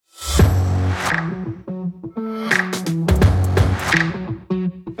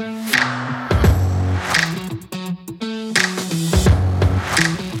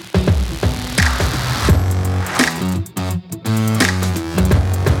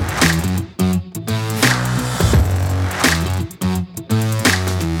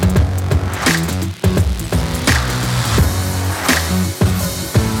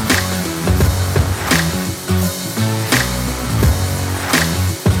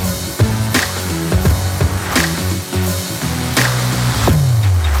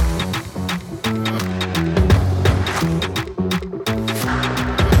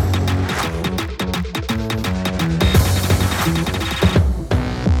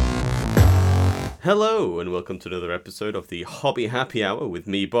Hello, and welcome to another episode of the Hobby Happy Hour with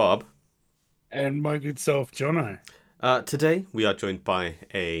me, Bob. And my good self, Jono. Today, we are joined by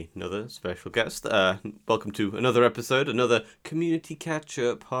another special guest. Welcome to another episode, another community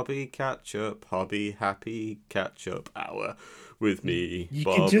catch-up, hobby happy catch-up hour with me, You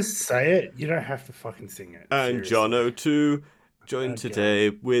can Bob, just say it. You don't have to fucking sing it. and Seriously. Jono too, Oh, joined God. today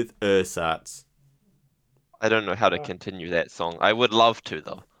with Ersatz. I don't know how to Oh, continue that song. I would love to,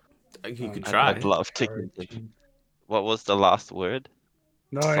 though. You could I'd try. love to continue. What was the last word?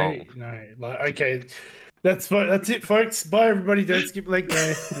 no, Song. no. Like, okay. That's it, folks. Bye, everybody. Don't skip leg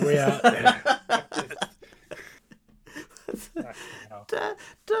day. We out.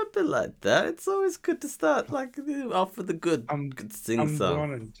 Don't be like that. It's always good to start off with a good sing I'm song.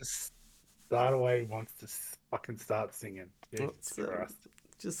 gone and just start away wants to fucking start singing. Jesus Christ.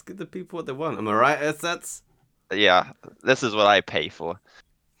 Just give the people what they want. Am I right, Ersatz? Yeah, this is what I pay for.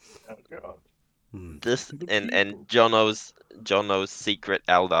 Oh, God. This The and people. Jono's secret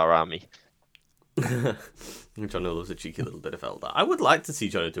Eldar army. Jono loves a cheeky little bit of Eldar. I would like to see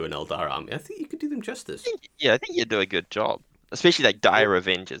Jono do an Eldar army. I think you could do them justice. I think you do a good job. Especially like Dire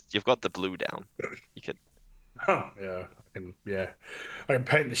Avengers. You've got the blue down. You could. Oh, yeah. I can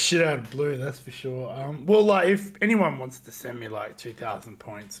paint the shit out of blue, that's for sure. Well, like, if anyone wants to send me like 2,000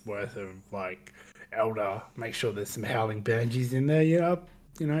 points worth of like Elder, make sure there's some Howling Banshees in there.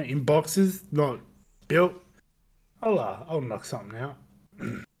 In boxes, not built. I'll knock something out.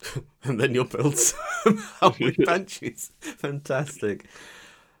 And then you'll build some Howling Banshees. Fantastic.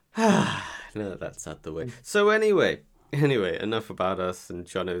 No, that's out the way. So anyway, enough about us and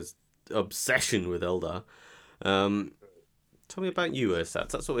Jono's obsession with Eldar. Tell me about you, Ersatz.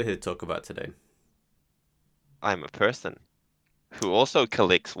 That's what we're here to talk about today. I'm a person who also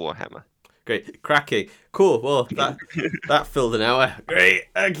collects Warhammer. Great, cracking, cool. Well, that filled an hour. Great.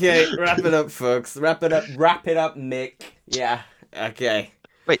 Okay, wrap it up, folks. Wrap it up, Mick. Yeah. Okay.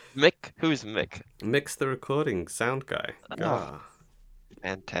 Wait, Mick? Who's Mick? Mick's the recording sound guy. Oh,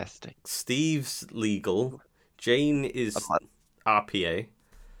 fantastic. Steve's legal. Jane is RPA.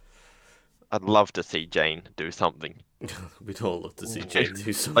 I'd love to see Jane do something. We'd all love to see Jane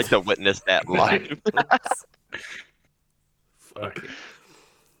do something. Like to witness that live. Fuck.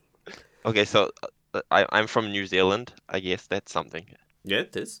 Okay, so I'm from New Zealand. I guess that's something. Yeah,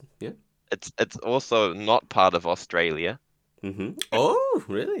 it is. Yeah. It's also not part of Australia. Mm-hmm. Oh,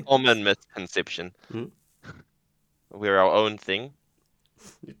 really? Common misconception. Mm. We're our own thing.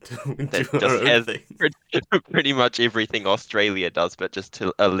 We That do our just own has thing. pretty much everything Australia does, but just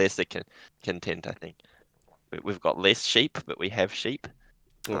to a lesser content, I think. We've got less sheep, but we have sheep.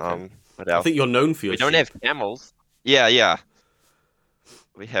 Okay. What I else? think you're known for your We don't sheep. have camels. Yeah.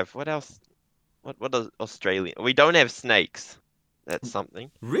 We have what else? What does Australia? We don't have snakes. That's something.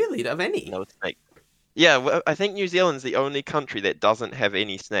 Really? You don't have any? No snakes. Yeah, I think New Zealand's the only country that doesn't have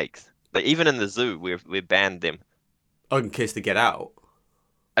any snakes. Like even in the zoo, we've banned them. Oh, in case they get out.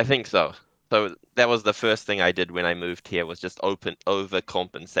 I think so. So that was the first thing I did when I moved here was just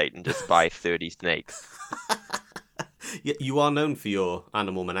overcompensate and just buy 30 snakes. Yeah, you are known for your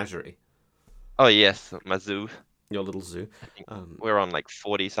animal menagerie, Oh yes, my zoo. your little zoo. We're on like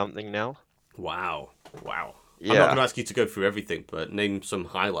 40 something now. Wow. I'm not Yeah. going to ask you to go through everything, but name some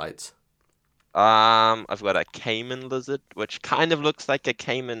highlights. I've got a caiman lizard, which kind of looks like a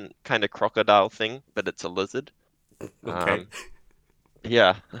caiman kind of crocodile thing, but it's a lizard. Okay.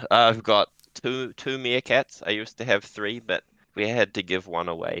 Yeah, I've got two meerkats. I used to have three, but we had to give one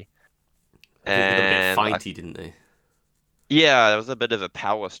away. I think they got a bit And fighty, didn't they? yeah, there was a bit of a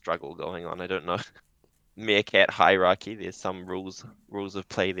power struggle going on. I don't know. Meerkat hierarchy. There's some rules of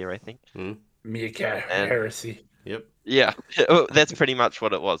play there, I think. Meerkat And heresy. Yep. yeah, that's pretty much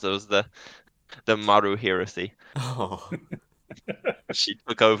what it was. It was the Maru heresy. Oh. She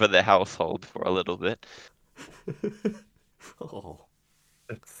took over the household for a little bit. Oh.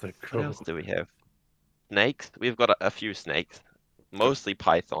 That's so What cool. else do we have? Snakes. We've got a few snakes, mostly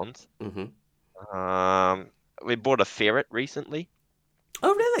pythons. Mm-hmm. We bought a ferret recently.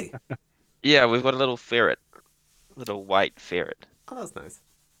 Oh, really? Yeah, we've got a little ferret, little white ferret. Oh, that's nice.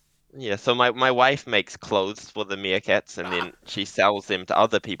 Yeah, so my wife makes clothes for the meerkats, and then she sells them to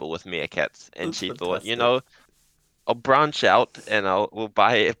other people with meerkats. And That's she thought, fantastic. I'll branch out and we'll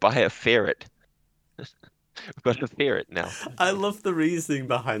buy a ferret. We've got a ferret now. I love the reasoning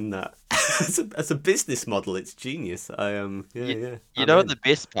behind that. As a business model, it's genius. Yeah. You I'm know in. the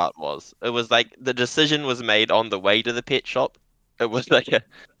best part was? It was like the decision was made on the way to the pet shop. It was like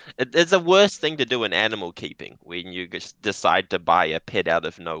it's the worst thing to do in animal keeping when you just decide to buy a pet out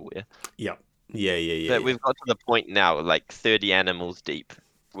of nowhere. Yeah. Yeah. But we've got to the point now, like 30 animals deep.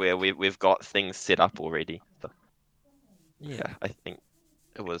 where we've got things set up already. So, yeah, I think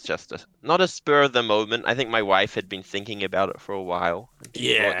it was just not a spur of the moment. I think my wife had been thinking about it for a while, and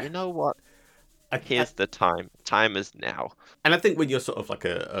she thought, Yeah. you know what? I, Here's the time. Time is now. And I think when you're sort of like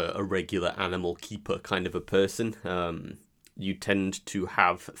a regular animal keeper kind of a person, you tend to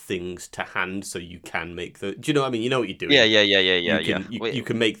have things to hand so you can make the. Do you know what I mean? You know what you're doing. You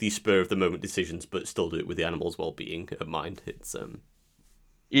can make these spur of the moment decisions, but still do it with the animal's well being in mind. It's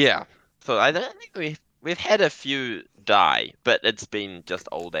Yeah. So I don't think we've had a few die, but it's been just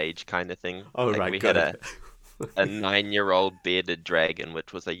old age kind of thing. oh Like right, we got had it. a 9-year-old bearded dragon,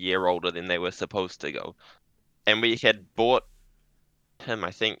 which was a year older than they were supposed to go. And we had bought him, I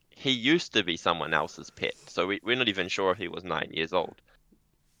think he used to be someone else's pet, so we're not even sure if he was 9 years old.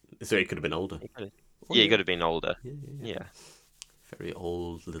 So it could have been older. Oh, Yeah, he could have been older. Yeah. Yeah. Very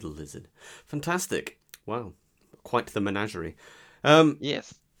old little lizard. Fantastic. Wow. Quite the menagerie.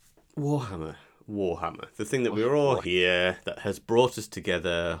 Yes. Warhammer. The thing that we're all here, that has brought us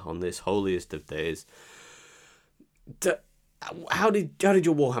together on this holiest of days. How did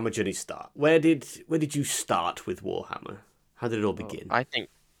your Warhammer journey start? Where did you start with Warhammer? How did it all begin? I think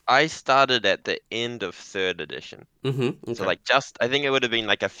I started at the end of 3rd edition. Mm-hmm. So Okay. I think it would have been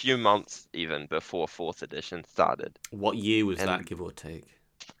like a few months even before 4th edition started. What year was And that, give or take?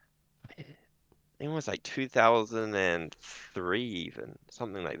 I think it was like 2003 even,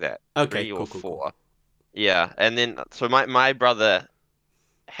 something like that. Okay, 3 or cool. 4. Yeah, and then so my brother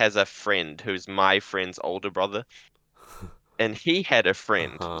has a friend who's my friend's older brother, and he had a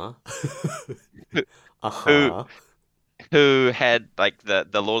friend Uh-huh. who who Uh-huh. who had like the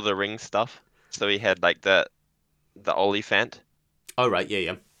Lord of the Rings stuff. So he had like the Oliphant, Oh, right,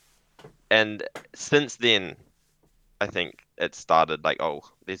 yeah. and since then, I think it started like, oh,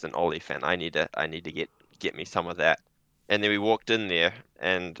 there's an Oliphant. I need to get me some of that. And then we walked in there,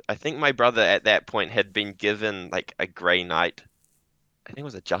 and I think my brother at that point had been given like a Grey Knight. I think it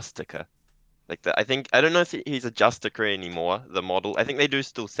was a Justica. I don't know if he's a Justica anymore, the model. I think they do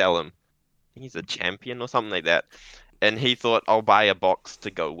still sell him. I think he's a champion or something like that. And he thought I'll buy a box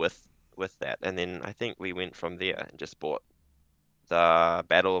to go with that. And then I think we went from there and just bought the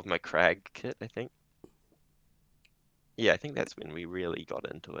Battle of Macragge kit, I think. Yeah, I think that's when we really got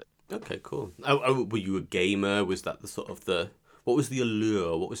into it. Okay, cool. Were you a gamer? Was that the sort of what was the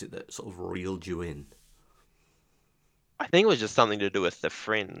allure? What was it that sort of reeled you in? I think it was just something to do with the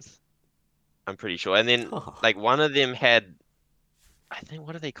friends. I'm pretty sure. And then Huh. like one of them had, I think,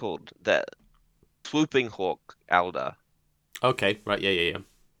 what are they called? The Swooping Hawk Elder. Okay, right, yeah.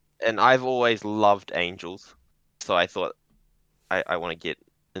 And I've always loved angels, so I thought I want to get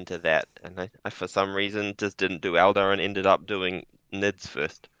into that. And I for some reason just didn't do Elder and ended up doing Nids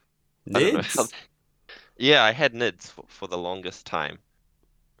first. I don't know. Nids? Yeah, I had Nids for the longest time.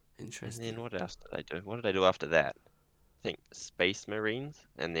 And Interesting. then what else did I do? What did I do after that? I think Space Marines,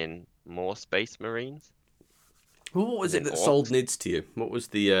 and then more Space Marines. Well, what was And it then that sold Orcs. Nids to you? What was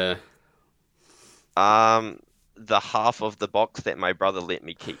the The half of the box that my brother let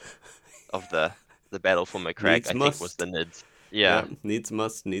me keep of the Battle for Macragge, Needs I think was must. the Nids. Yeah, Yeah, needs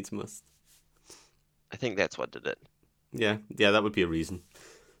must. I think that's what did it. Yeah, that would be a reason.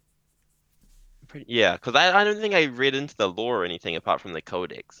 Yeah, because I don't think I read into the lore or anything apart from the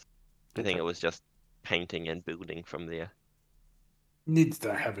codex. I think Okay. it was just painting and building from there. Nids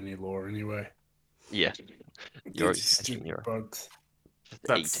don't have any lore anyway. Yeah, You're just stupid bugs.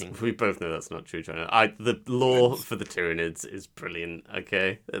 That's eating. we both know that's not true, China. The lore for the Tyranids is brilliant.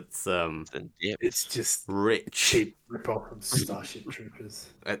 Okay, it's Yeah, It's just rich. cheap ripoff of Starship Troopers.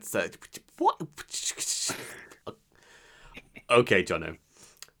 It's what? Okay, Jono.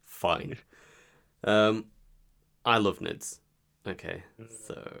 Fine. I love Nids. Okay,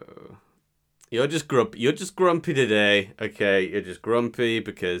 so you're just grumpy. You're just grumpy today. Okay, you're just grumpy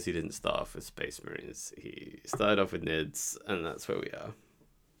because he didn't start off with Space Marines. He started off with Nids, and that's where we are.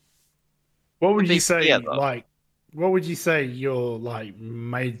 What would be you say? fair, though. Like, what would you say your like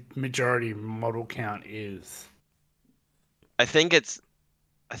majority model count is? I think it's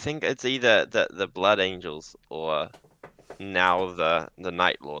either the Blood Angels or now the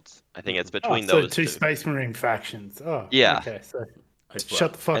Night Lords. I think it's Oh, between so those two two. Space Marine factions. Oh, Yeah. okay. So As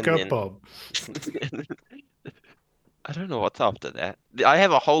shut the fuck And up, then- Bob. I don't know what's after that. I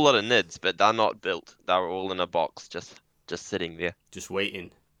have a whole lot of Nids, but they're not built. They're all in a box, just sitting there. Just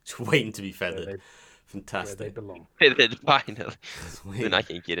waiting to be feathered. Where they Fantastic. belong. Then finally, Just then waiting. I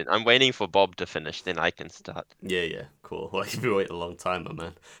can get it. I'm waiting for Bob to finish, then I can start. Yeah, cool. Well, you've been waiting a long time, my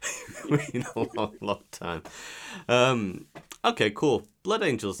man. Waiting a long time. Okay, cool. Blood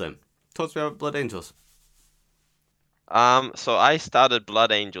Angels then. Talk to me about Blood Angels. So I started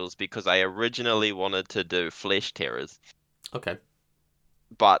Blood Angels because I originally wanted to do Flesh Terrors, Okay.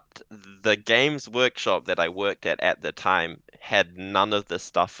 but the Games Workshop that I worked at the time had none of the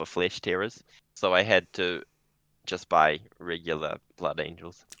stuff for Flesh Terrors, so I had to just buy regular Blood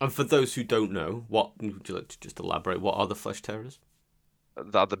Angels. And for those who don't know, what would you like to just elaborate? What are the Flesh Terrors?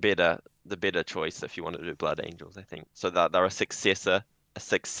 They're the better choice if you want to do Blood Angels, I think. So they're a successor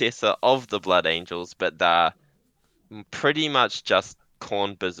of the Blood Angels, but they're pretty much just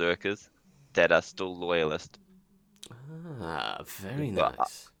Khorne berserkers that are still loyalist. Ah, very But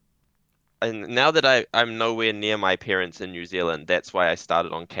nice. and now that I'm nowhere near my parents in New Zealand, that's why I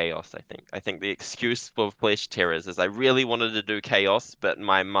started on Chaos, I think. I think the excuse for Flesh Terrors is I really wanted to do Chaos, but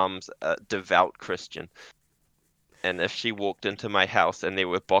my mum's a devout Christian. And if she walked into my house and there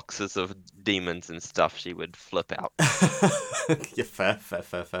were boxes of demons and stuff, she would flip out. Yeah, fair.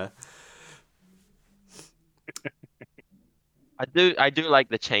 I do like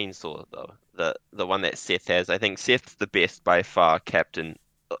the chainsaw though. The one that Seth has. I think Seth's the best by far captain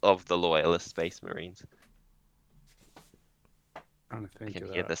of the loyalist Space Marines. Trying to I think can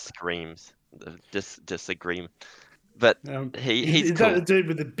of hear the that. screams, the disagreement. But he's Is that cool. the dude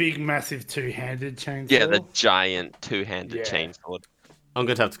with the big, massive two-handed chainsaw? Yeah, the giant two-handed Yeah. chainsaw. I'm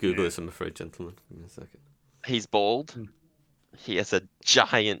going to have to Google Yeah. this, I'm afraid, gentlemen. Give me a second. He's bald. Hmm. He has a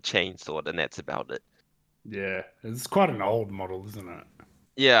giant chainsaw, and that's about it. Yeah, it's quite an old model, isn't it?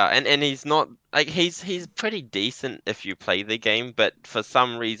 Yeah, and he's not like he's pretty decent if you play the game, but for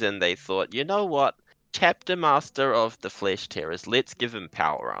some reason they thought, you know what? Chapter Master of the Flesh Terrors, let's give him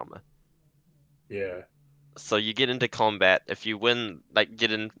power armor. Yeah. So you get into combat, if you win, like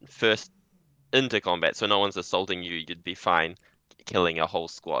get in first into combat, so no one's assaulting you, you'd be fine killing a whole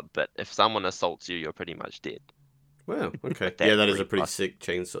squad. But if someone assaults you, you're pretty much dead. Wow, okay. With Yeah, that that is a 3+. pretty sick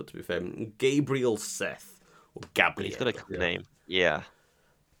chainsaw, to be fair. Gabriel Seth. Or Gabriel. He's got a cool Yeah. name. Yeah.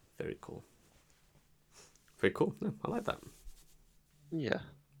 Very cool. Very cool. No, I like that. Yeah.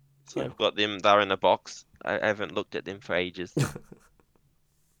 So Yeah. I've got them. They're in a box. I haven't looked at them for ages.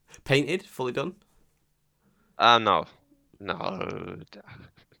 Painted? Fully done? No.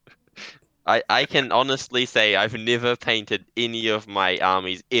 I can honestly say I've never painted any of my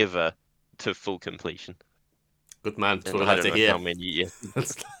armies ever to full completion. Good man. That's And what we I like don't to know hear. how many years.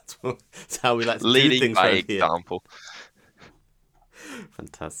 That's how we like to do Leading things by around here. example.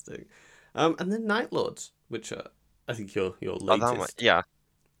 Fantastic. And then Night Lords, which are, I think your Oh, latest. yeah,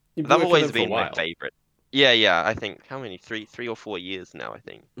 You've been they've working always on them for a been my while. favorite. Yeah. I think how many? Three or 4 years now. I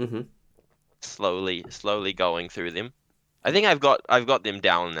think Mm-hmm. slowly going through them. I think I've got them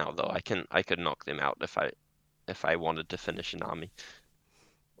down now though. I could knock them out if I wanted to finish an army.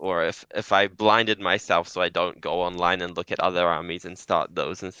 Or if I blinded myself so I don't go online and look at other armies and start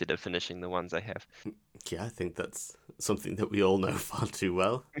those instead of finishing the ones I have. Yeah, I think that's something that we all know far too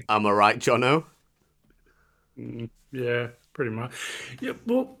well. Am I right, Jono? Yeah, pretty much. Yeah,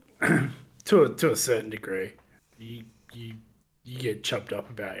 well, to a certain degree, you get chopped up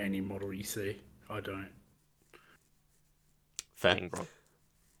about any model you see. I don't. Fair. Dang, bro.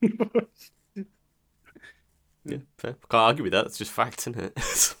 Yeah, fair. Can't argue with that. It's just fact, isn't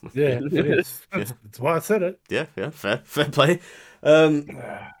it? Yeah, it is. That's why I said it. Yeah, fair play.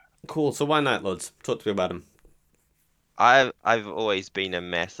 Cool. So why Night Lords? Talk to me about them. I've always been a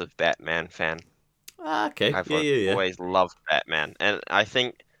massive Batman fan. Okay. I've Yeah. always loved Batman, and I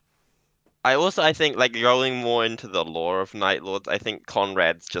think like going more into the lore of Night Lords. I think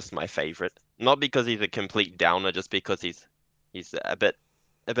Conrad's just my favorite, not because he's a complete downer, just because he's a bit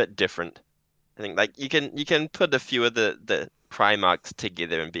different. I think like you can put a few of the Primarchs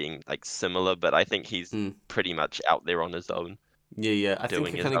together and being like similar, but I think he's pretty much out there on his own. Yeah. I think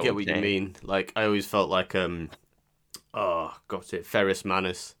Doing I his kind of get own what you thing. mean. Like I always felt like Ferris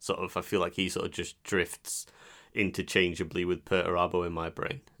Manus. Sort of. I feel like he sort of just drifts interchangeably with Perturabo in my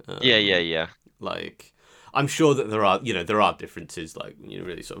brain. Yeah. Like, I'm sure that there are differences. Like,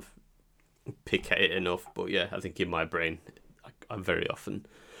 really sort of pick at it enough. But yeah, I think in my brain, I very often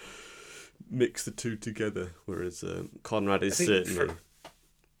mix the two together. Whereas Conrad is certainly.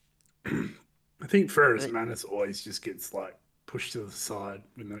 I think Ferris Manus always just gets like pushed to the side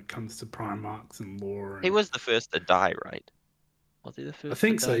when it comes to Primarchs and lore. And... He was the first to die, right? Was he the first? I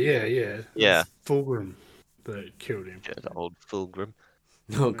think to so. die? Yeah. Yeah. Fulgrim that killed him. Yeah, the old Fulgrim.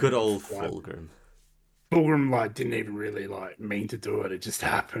 Oh, good old Fulgrim. Fulgrim like didn't even really like mean to do it. It just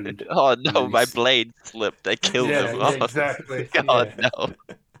happened. Oh no, And my he's- blade slipped. I killed him. Yeah, Oh, exactly. God, yeah. no.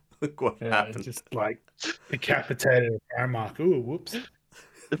 Look what Yeah, happened. just like decapitated a Primarch. Ooh, whoops.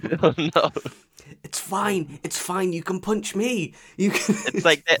 Oh no. It's fine. It's fine. You can punch me. You can. It's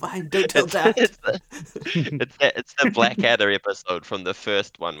like that. Fine. Don't tell It's, Dad. it's the Blackadder episode from the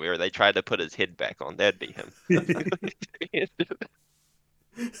first one where they tried to put his head back on. That'd be him.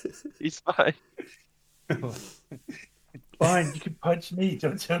 He's fine. Fine, you can punch me.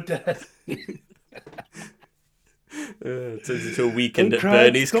 Don't tell Dad. Turns into a weekend Don't at cry,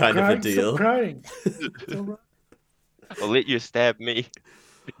 Bernie's stop kind crying, of a deal. Stop crying. It's all right. I'll let you stab me.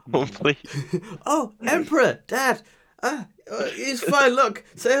 Oh, please. Oh, Emperor, Dad. He's fine. Look,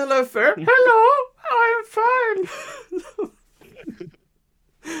 say hello, Fer. Hello, I'm fine.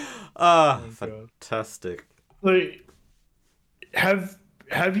 God. Fantastic. So, have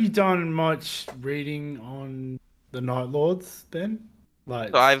you done much reading on the Night Lords then? Like,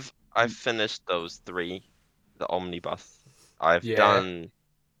 So I've finished those 3, the omnibus. I've Yeah. done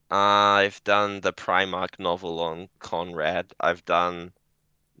the Primarch novel on Conrad. I've done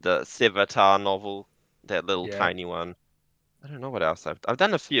the Sevatar novel, that little Yeah. tiny one. I don't know what else I've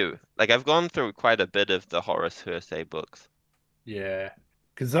done a few. Like I've gone through quite a bit of the Horace Hersey books. Yeah,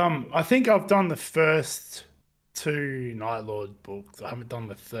 because I think I've done the first 2 Night Lord books. I haven't done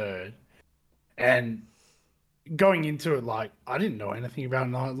the third, and going into it, like I didn't know anything about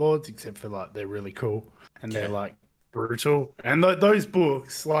Night Lords except for like they're really cool and they're Yeah. like brutal. And those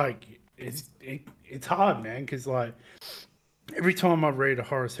books, like it's hard, man, because like every time I read a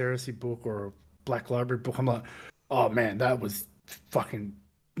Horace Heresy book or a Black Library book, I'm like, oh man, that was fucking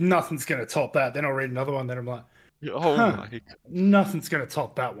nothing's gonna top that. Then I'll read another one, then I'm like, Oh Huh. my God. nothing's gonna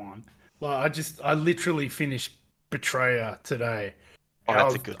top that one. Like I literally finished Betrayer today. Oh, And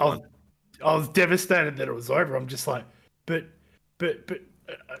that's a good one. I was devastated that it was over. I'm just like, but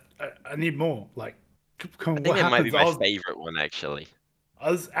I need more. Like, come I on, think what that might be happens? my favorite one actually.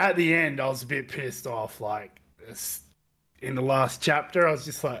 I was at the end. I was a bit pissed off. Like, in the last chapter, I was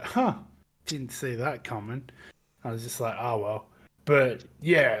just like, didn't see that coming. I was just like, oh well. But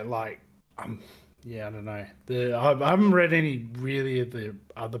yeah, like, yeah, I don't know. I haven't read any really of the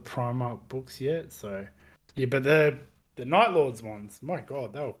other Primarch books yet. So yeah, but the Night Lords ones, my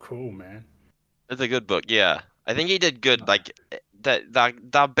God, they were cool, man. It's a good book, yeah. I think he did good. Like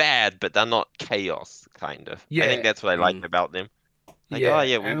they're bad, but they're not chaos, kind of. I think Yeah. that's what I like about them. Like, Yeah, oh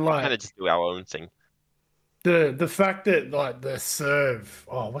yeah, we and kind like of just do our own thing. the fact that like the Serve,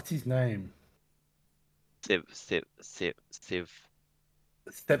 oh, what's his name? Civ.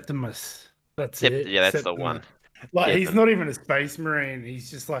 Septimus. That's it. Yeah, that's the Septimus. one. Like he's Seven. not even a space marine. He's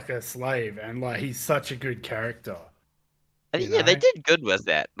just like a slave, and like he's such a good character. I You think, yeah, they know? did good with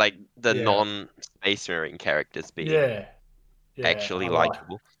that. Like the Yeah. non-space marine characters being Yeah. Yeah. actually I like-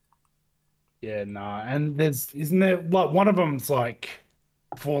 likable. Yeah, nah. And isn't there like one of them's like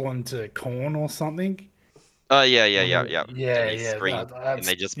fallen to corn or something? Oh yeah. Yeah, And yeah. he screams, and That's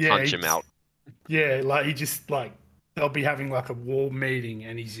they just yeah, punch him out. Yeah, like he just like they'll be having like a war meeting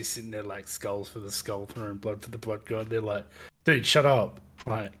and he's just sitting there like skulls for the skull throne, blood for the blood god. They're like, dude, shut up.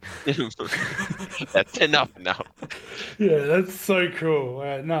 Like That's enough now. yeah, that's so cool.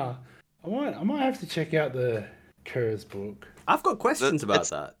 Nah. I might have to check out the Kerr's book. I've got questions about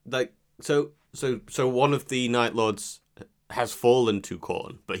that. Like, so one of the Night Lords has fallen to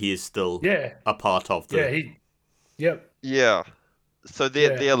Khorne, but he is still Yeah. a part of the. Yeah, yep. Yeah. So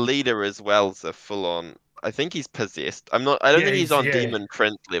Yeah. their leader as well is a full-on. I think he's possessed. I don't Yeah, think he's on yeah. Demon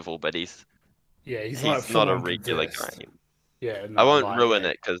Prince level, but he's Yeah, he's like not a full-on regular possessed. guy. Yeah, I no, won't like, ruin yeah.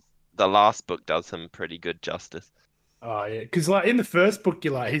 it because the last book does him pretty good justice. Oh yeah, because like in the first book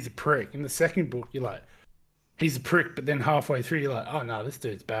you're like he's a prick. In the second book you're like he's a prick, but then halfway through you're like, oh no, this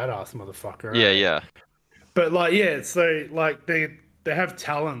dude's badass motherfucker. Yeah, right? yeah. But like yeah, so like they have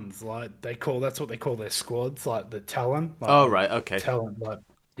talons, like that's what they call their squads, like the talon. Like, Oh right, okay. talon, like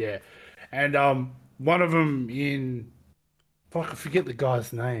yeah, and one of them in fuck I forget the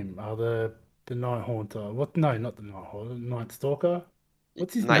guy's name. The Night Haunter. What? No, not the Night Haunter. Night Stalker.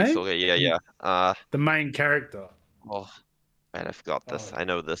 What's his Night name? Stalker, yeah. The main character. Oh, man, I forgot this. Oh. I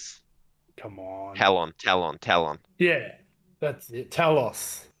know this. Come on. Talon. Yeah, that's it.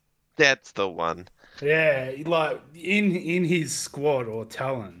 Talos. That's the one. Yeah, like in his squad or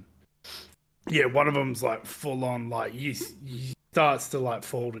Talon. Yeah, one of them's like full on like he starts to like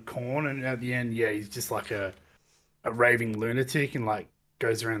fall to Khorne, and at the end, yeah, he's just like a raving lunatic and like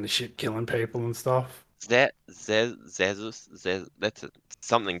goes around the ship killing people and stuff. Zezus. That's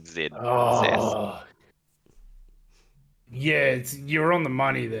something Z. Zez. Oh, yeah, you're on the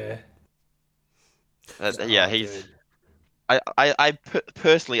money there. Yeah, Oh, he's. dude. I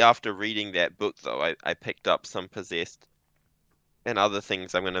personally, after reading that book, though, I picked up some Possessed and other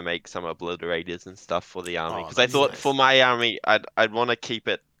things. I'm going to make some obliterators and stuff for the army. Oh, Because I that's thought nice. for my army, I'd want to keep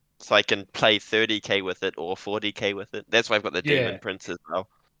it so I can play 30k with it or 40k with it. That's why I've got the Yeah. Demon Prince as well.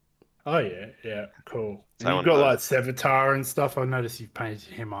 Oh yeah, cool. So And I you've want got those. like Sevatar and stuff. I noticed you've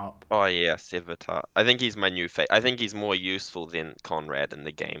painted him up. Oh yeah, Sevatar. I think he's my new favorite. I think he's more useful than Conrad in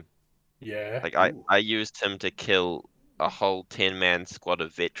the game. Yeah. Like Ooh. I used him to kill a whole 10-man squad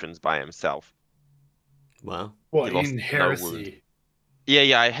of veterans by himself. Wow. He What lost in no wounds. Heresy?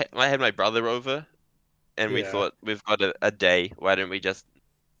 Yeah. I had my brother over, and we Yeah. thought we've got a day. Why don't we just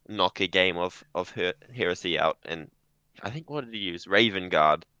knock a game of Heresy out? And I think what did he use? Raven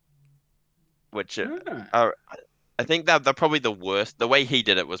Guard, which Ah. are I think that they're probably the worst. The way he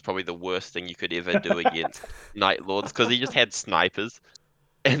did it was probably the worst thing you could ever do against Night Lords because he just had snipers.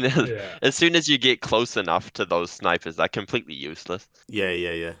 And then, Yeah. as soon as you get close enough to those snipers, they're completely useless.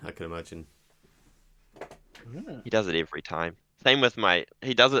 Yeah. I can imagine. He does it every time. Same with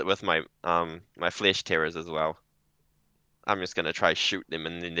he does it with my flesh terrors as well. I'm just gonna try shoot them,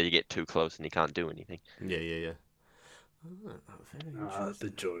 and then they get too close, and he can't do anything. Yeah. Oh, very The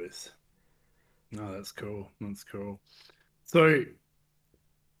interesting. joys. No, that's cool. That's cool. So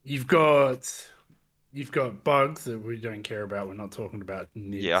you've got bugs that we don't care about. We're not talking about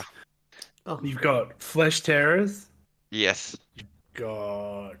nids. Yeah. Oh, You've got flesh terrors. Yes.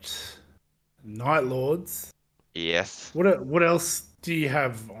 Got night lords. Yes. What else do you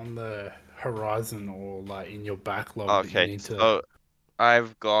have on the horizon or like in your backlog that you Okay. need to? So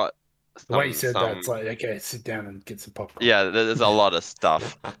I've got The way you some said that, it's like, okay, sit down and get some popcorn. Yeah, there's a lot of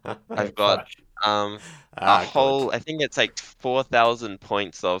stuff. I've got a whole. good. I think it's like 4,000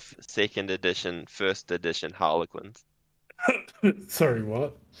 points of second edition, first edition Harlequins. Sorry,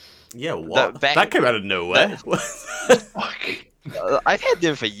 what? Yeah, what? back- That came out of nowhere. I've had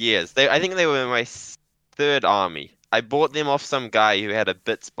them for years. I think they were in my third army. I bought them off some guy who had a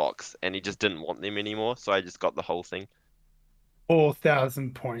bits box, and he just didn't want them anymore, so I just got the whole thing.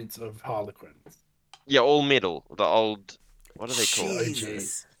 4,000 points of Harlequins. Yeah, all metal. The old. What are they called?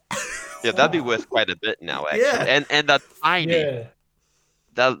 Jesus. Yeah, that'd be worth quite a bit now, actually. Yeah. And they're tiny.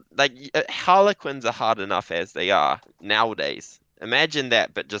 Yeah. Harlequins are hard enough as they are nowadays. Imagine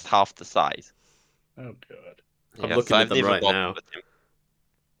that, but just half the size. Oh god. I'm Yeah, looking so at I've them never right bothered now. with them.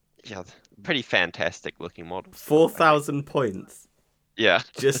 Yeah, pretty fantastic looking models. 4,000 points. Yeah,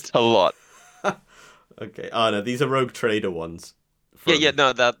 Just it's a lot. Okay. Oh no, these are Rogue Trader ones. Yeah,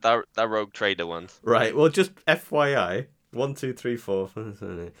 no, they're Rogue Trader ones. Right. Well, just FYI, 1, 2, 3, 4.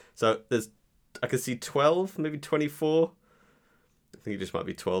 So I can see 12, maybe 24. I think it just might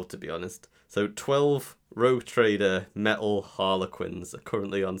be 12 to be honest. So 12 Rogue Trader metal Harlequins are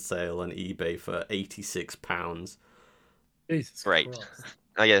currently on sale on eBay for £86. Jesus Great. Christ.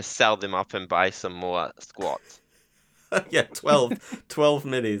 I gotta sell them up and buy some more squats. Yeah, 12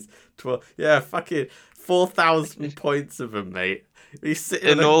 minis. 12. Yeah, fucking 4,000 points of them, mate. He's sitting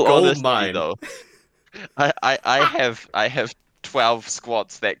in In a all gold honesty, mine. though, I have 12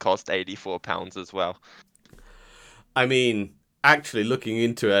 squats that cost £84 as well. I mean, actually looking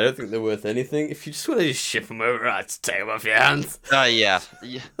into it, I don't think they're worth anything. If you just want to just ship them over, I'd just take them off your hands. Oh yeah.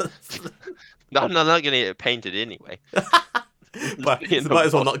 No, I'm not gonna get it painted anyway. But you might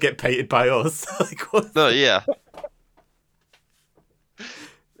as well not get painted by us. Like, what? No, yeah.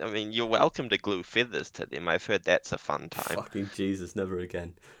 I mean, you're welcome to glue feathers to them. I've heard that's a fun time. Fucking Jesus, never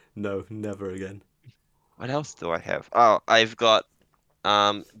again. No, never again. What else do I have? Oh, I've got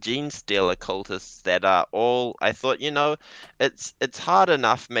Gene Stealer cultists that are all. I thought, it's hard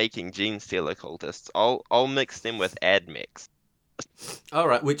enough making Gene Stealer cultists. I'll mix them with Admix. All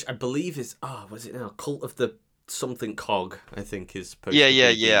right, which I believe is was it now? Cult of the something cog, I think is supposed Yeah,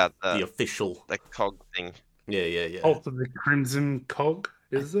 to be the official. The cog thing. Yeah. Cult of the Crimson Cog,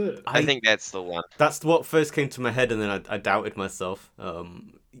 is it? I think that's the one. That's what first came to my head, and then I doubted myself.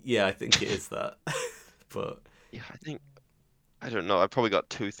 Yeah, I think it is that. But yeah, I don't know. I probably got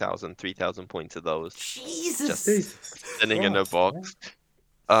 2,000, 3,000 points of those. Jesus, Just sitting in a box.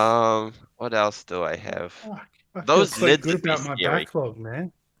 What else do I have? I Those feel so lids good would be about my scary. backlog,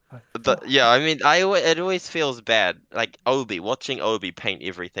 man. Yeah, I mean, it always feels bad. Like watching Obi paint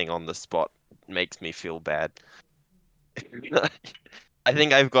everything on the spot makes me feel bad. I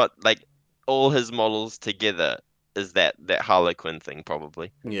think I've got like all his models together is that Harlequin thing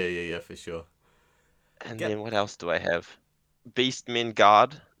probably. Yeah, for sure. And then what else do I have? Beastmen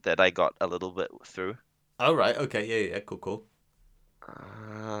Guard that I got a little bit through. All right, okay, yeah, cool.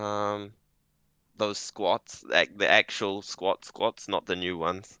 Those squats, the actual squats, not the new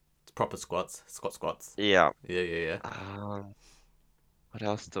ones. It's proper squats. Yeah. Yeah. What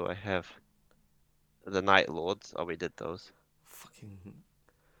else do I have? The Night Lords. Oh, we did those. Fucking.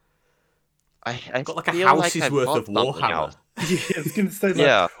 I got like a feel house's I've worth got of something Warhammer. else. Yeah, I was gonna say like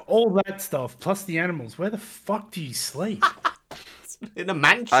Yeah. all that stuff plus the animals. Where the fuck do you sleep? In a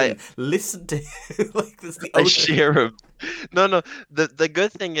mansion. Listen to him. Like, there's the I owner. share a no. The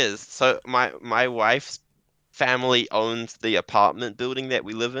good thing is, so my wife's family owns the apartment building that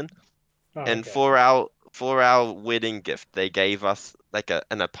we live in, Oh, and okay. for our wedding gift, they gave us like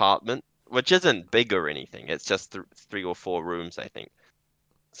an apartment, which isn't big or anything. It's just 3 or 4 rooms, I think.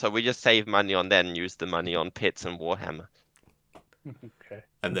 So we just save money on that and use the money on pets and Warhammer. Okay.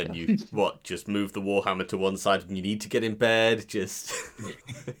 And then you, just move the Warhammer to one side when you need to get in bed, just...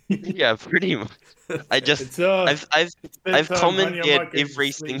 Yeah, pretty much. It's I've bedtime, honey. I commandeered might get you to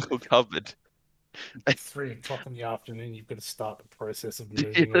every sleep. single cupboard. It's 3 o'clock in the afternoon. You've got to start the process of You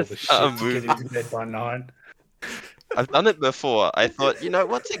moving all the start shit to get moving. into bed by 9. I've done it before. I thought,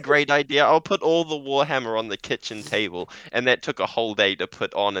 what's a great idea? I'll put all the Warhammer on the kitchen table, and that took a whole day to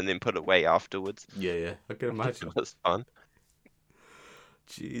put on and then put away afterwards. Yeah, I can imagine. It was fun.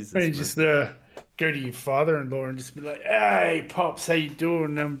 Jesus, Or you man. just go to your father-in-law and just be like, "Hey, pops, how you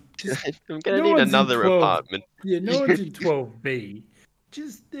doing? I'm gonna No need one's in another 12. apartment. Yeah, no one's in 12B.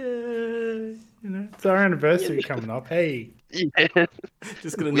 Just it's our anniversary coming up. Hey, Yeah.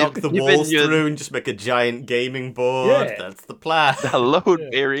 Just gonna We've knock the given walls you through and just make a giant gaming board. Yeah. That's the plan. The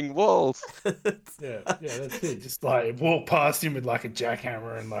load-bearing walls. yeah, that's it. Just like walk past him with like a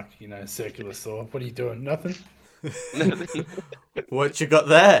jackhammer and like a circular saw. What are you doing? Nothing. What you got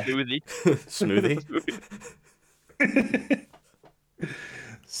there? Smoothie. Smoothie.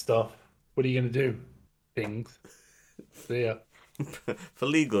 Stuff. What are you gonna do? Things. See ya. For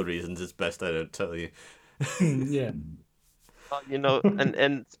legal reasons, it's best I don't tell you. Yeah.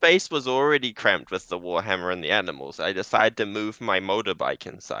 And space was already cramped with the Warhammer and the animals. I decided to move my motorbike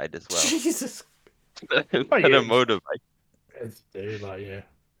inside as well. Jesus. Put yeah. a motorbike. It's like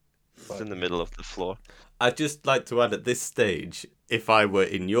It's in the middle of the floor. I'd just like to add at this stage, if I were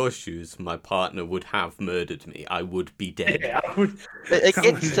in your shoes, my partner would have murdered me. I would be dead. Yeah, I would. It I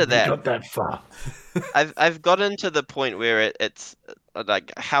gets wouldn't to have that. Got that far. I've gotten to the point where it's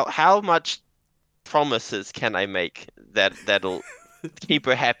like how much promises can I make that'll keep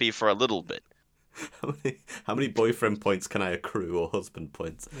her happy for a little bit. How many boyfriend points can I accrue, or husband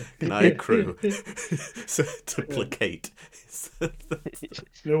points can I accrue to placate?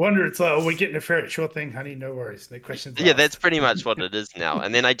 No wonder it's like, we're getting a ferret. Sure thing, honey. No worries. No questions. Yeah, asked. that's pretty much what it is now.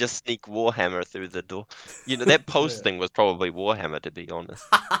 And then I just sneak Warhammer through the door. That post Yeah. thing was probably Warhammer, to be honest.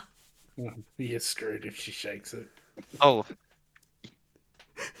 You're screwed if she shakes it. Oh,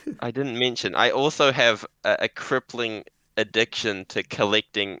 I didn't mention. I also have a crippling addiction to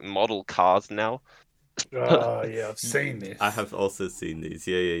collecting model cars now. Oh yeah, I've seen this. I have also seen these.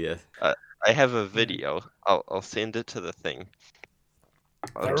 Yeah. I have a video. I'll send it to the thing.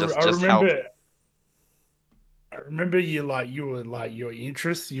 I remember you were like your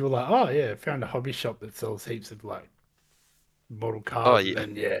interests. You were like, oh yeah, found a hobby shop that sells heaps of like model cars. Oh, yeah.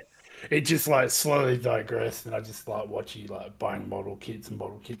 And then it just like slowly digressed, and I just like watch you like buying model kits. I'm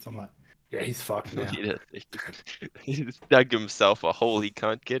like, yeah, he's fucked now. He just dug himself a hole he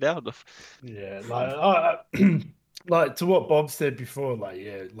can't get out of. Yeah, like to what Bob said before, like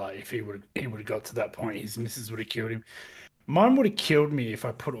if he would have got to that point, his missus would have killed him. Mine would have killed me if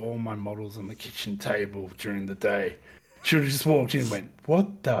I put all my models on the kitchen table during the day. She would have just walked in and went,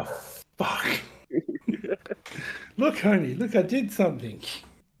 "What the fuck? Look, honey, look, I did something."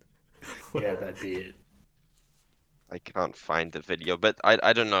 Yeah, that'd be it. I can't find the video, but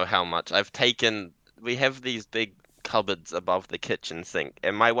I don't know how much. We have these big cupboards above the kitchen sink,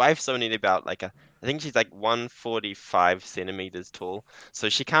 and my wife's only about I think she's like 145 centimeters tall, so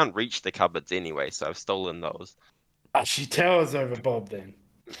she can't reach the cupboards anyway, so I've stolen those. She towers over Bob then.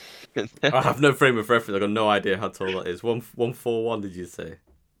 I have no frame of reference. I've got no idea how tall that is. 141, did you say?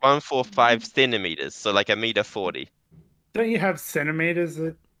 145 centimeters, so like 1.40 meters. Don't you have centimeters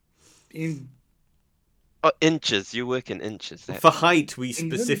in? Oh, inches. You work in inches. For height, we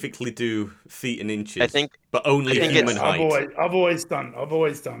specifically do feet and inches. I think, but only human height. I've always done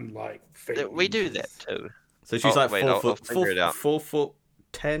like feet. We do that too. So she's like wait, 4 I'll foot. figure it out. 4 foot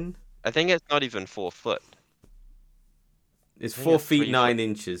 10. I think it's not even 4 foot. It's I think 4 it's feet 3 9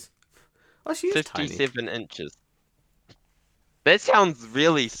 inches. Oh, she is tiny. 57 inches. That sounds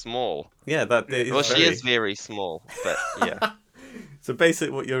really small. Yeah, that is. Well, she is very small, but yeah. So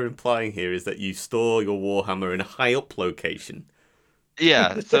basically, what you're implying here is that you store your Warhammer in a high up location.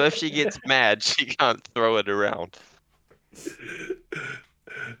 Yeah, so if she gets mad, she can't throw it around.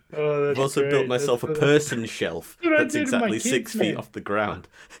 Oh, I've also built myself a person shelf what I that's do to my exactly kids, 6 feet man. off the ground.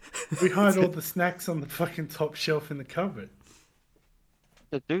 We hide all the snacks on the fucking top shelf in the cupboard.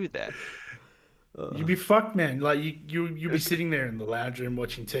 To do that. You'd be fucked, man. Like you'll be sitting there in the lounge room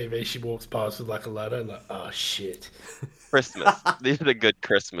watching TV. She walks past with like a ladder, like, oh shit. Christmas. These are a good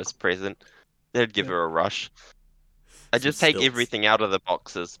Christmas present. They'd give her a rush. I Some just take stilts. everything out of the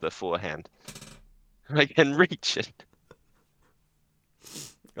boxes beforehand. I can reach it.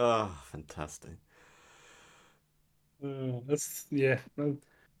 Oh, fantastic. That's yeah.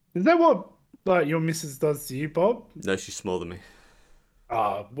 Is that what like your missus does to you, Bob? No, she's smaller than me.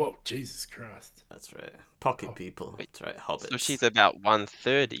 Ah, whoa, Jesus Christ. That's right. Pocket Oh. people. Wait, That's right. Hobbits. So she's about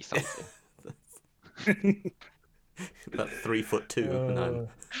 130 something. About 3'2", and I'm Uh,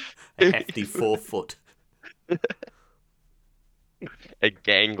 a hefty 4 foot. A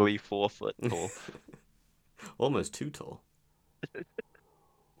gangly 4 foot tall. Almost too tall.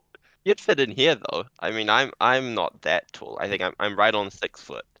 You'd fit in here though. I mean, I'm not that tall. I think I'm right on 6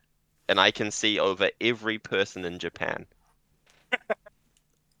 foot, and I can see over every person in Japan.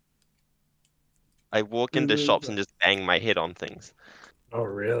 I walk into shops and just bang my head on things. Oh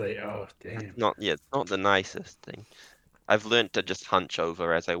really? Oh damn. It's not the nicest thing. I've learnt to just hunch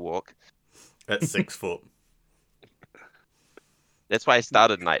over as I walk. At 6 foot. That's why I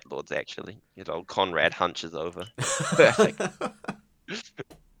started Night Lords actually. Old Conrad hunches over. Perfect.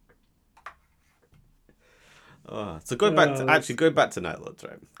 Oh, so going back to Night Lords,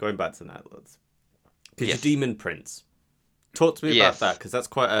 right? Going back to Night Lords. Because Yes. you're Demon Prince. Talk to me Yes. about that, because that's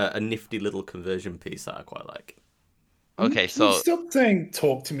quite a nifty little conversion piece that I quite like. Okay, Can you so stop saying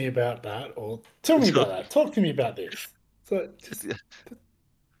talk to me about that or tell me about that. Talk to me about this. So just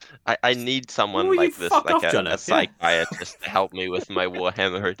I need someone Oh, you like this, fuck like off, Jono. Yeah. a psychiatrist to help me with my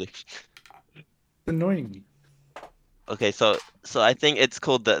Warhammer addiction. annoying me. Okay, so I think it's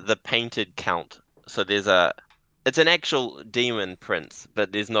called the Painted Count. So it's an actual demon prince,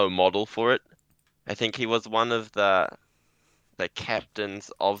 but there's no model for it. I think he was one of the captains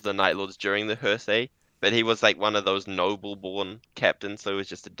of the Night Lords during the Hersey, but he was like one of those noble-born captains, so he was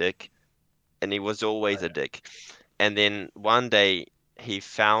just a dick, and he was always a dick. And then one day he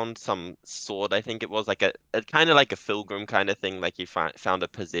found some sword. I think it was like a kind of like a pilgrim kind of thing. Like he found a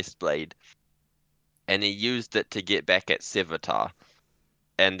possessed blade, and he used it to get back at Sevatar.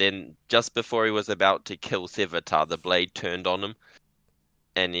 And then just before he was about to kill Sevatar, the blade turned on him,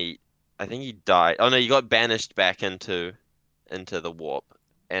 and I think he died. Oh no, he got banished back into the warp.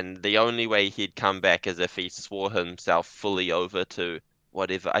 And the only way he'd come back is if he swore himself fully over to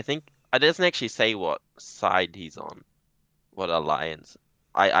whatever. I think it doesn't actually say what side he's on, what alliance.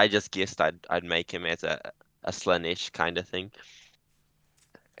 I just guessed I'd make him as a Slanesh kind of thing.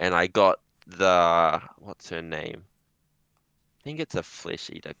 And I got what's her name? I think it's a Flesh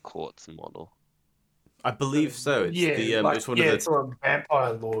Eater Quartz model. I believe so. It's it's one of the it's a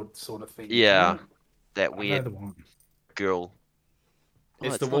vampire lord sort of thing. Yeah, isn't it? that I know weird the one. girl. Oh,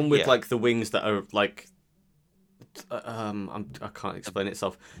 it's the not one with here. like the wings that are like I can't explain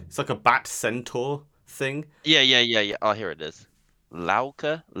itself. It's like a bat centaur thing. Yeah. Oh, here it is.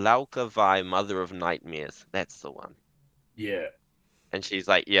 Lauka Vi, Mother of Nightmares. That's the one. Yeah. And she's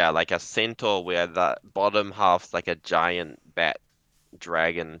like, yeah, like a centaur where the bottom half's like a giant bat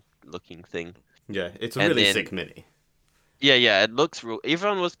dragon looking thing. Yeah, it's a And really then- sick mini. Yeah, it looks real.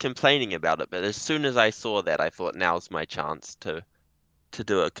 Everyone was complaining about it, but as soon as I saw that, I thought now's my chance to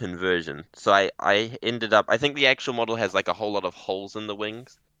do a conversion. So I ended up, I think the actual model has like a whole lot of holes in the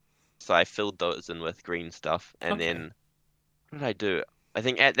wings. So I filled those in with green stuff. And Okay. then, what did I do? I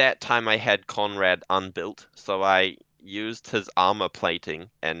think at that time I had Conrad unbuilt. So I used his armor plating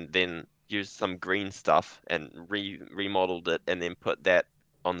and then used some green stuff and remodeled it and then put that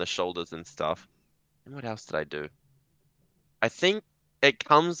on the shoulders and stuff. And what else did I do? I think it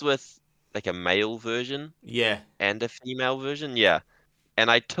comes with like a male version Yeah. and a female version. Yeah. And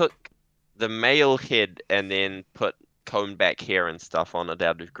I took the male head and then put combed back hair and stuff on it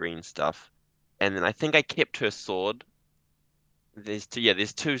out of green stuff. And then I think I kept her sword. There's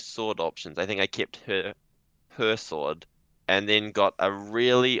two sword options. I think I kept her sword and then got a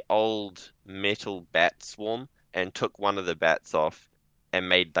really old metal bat swarm and took one of the bats off and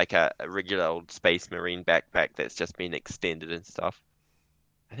made like a regular old Space Marine backpack that's just been extended and stuff.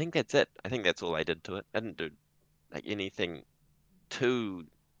 I think that's it. I think that's all I did to it. I didn't do like anything too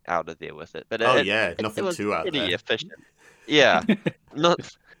out of there with it. But Nothing it was too out pretty there. efficient. Yeah. Not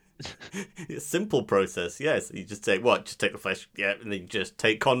It's a simple process, yes. You just take the flesh, and then you just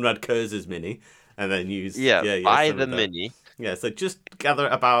take Conrad Kurz's mini, and then use buy some the of that. mini. Yeah, so just gather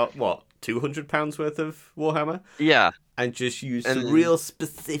about £200 worth of Warhammer, Yeah. and just use And some real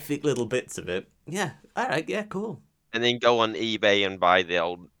specific little bits of it. Yeah, all right, yeah, cool. And then go on eBay and buy the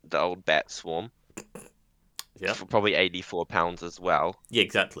old bat swarm. Yeah. for probably £84 as well. Yeah,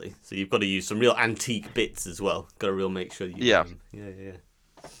 exactly. So you've got to use some real antique bits as well. Got to make sure you. Yeah. Yeah.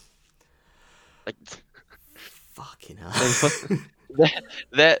 Like, Fucking and hell. for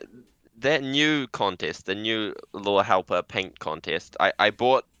that that new contest, the new Lore Helper paint contest, I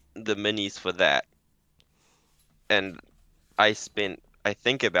bought the minis for that, and I spent I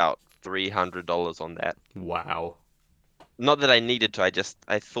think about $300 on that. Wow. Not that I needed to,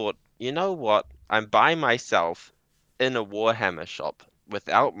 I thought, you know what? I'm by myself in a Warhammer shop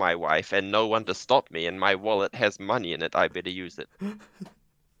without my wife and no one to stop me, and my wallet has money in it. I better use it.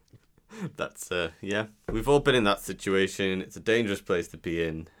 That's yeah. We've all been in that situation. It's a dangerous place to be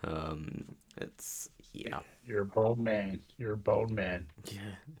in. It's yeah. You're a bold man. You're a bold man. Yeah.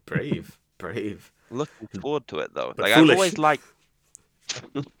 Brave. Brave. Looking forward to it though. But Like foolish. I've always liked.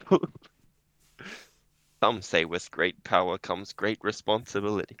 Some say with great power comes great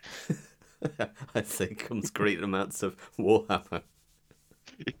responsibility. I'd say comes great amounts of Warhammer.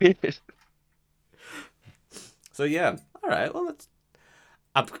 So yeah. All right. Well, let's.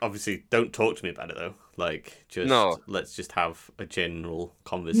 Obviously, don't talk to me about it though. Like, just No. let's just have a general No,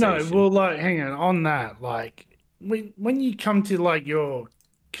 conversation. well, like, hang on that. Like, when you come to like your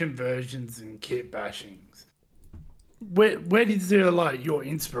conversions and kit bashings, where does your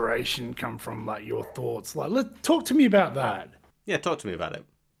inspiration come from? Like your thoughts. Like, talk to me about that. Yeah, talk to me about it.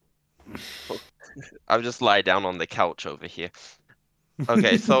 I'll just lie down on the couch over here.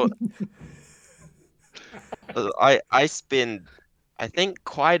 Okay, so I spend I think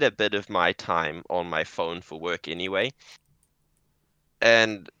quite a bit of my time on my phone for work anyway.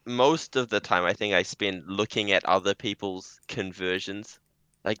 And most of the time I think I spend looking at other people's conversions.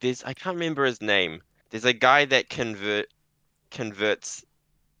 Like I can't remember his name. There's a guy that converts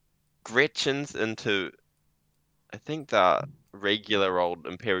Gretchens into I think the regular old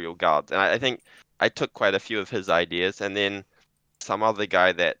Imperial Guards. And I think I took quite a few of his ideas, and then some other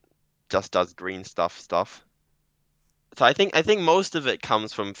guy that just does green stuff. So I think most of it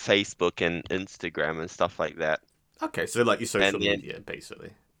comes from Facebook and Instagram and stuff like that. Okay, so like your social And then media,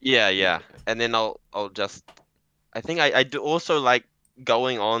 basically. yeah. And then I'll just I think I do also like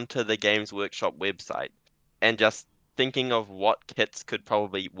going on to the Games Workshop website and just thinking of what kits could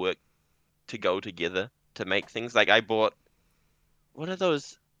probably work to go together to make things. Like I bought what are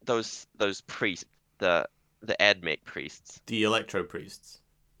those priests, the AdMech priests. The Electro Priests.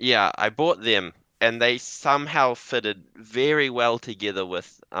 Yeah, I bought them and they somehow fitted very well together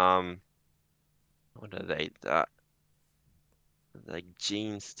with what are they? Like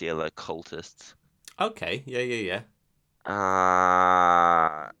Gene Stealer cultists. Okay, yeah.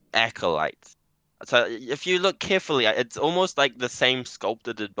 Acolytes. So if you look carefully, it's almost like the same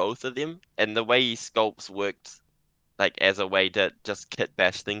sculptor did both of them, and the way he sculpts worked like as a way to just kit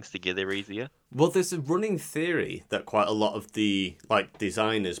bash things together easier. Well, there's a running theory that quite a lot of the like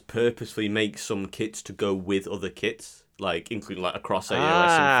designers purposely make some kits to go with other kits, like including like across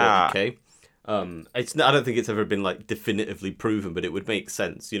AOS and 40k. I don't think it's ever been like definitively proven, but it would make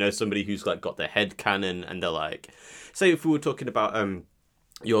sense. You know, somebody who's like got their head canon, and they're like, say if we were talking about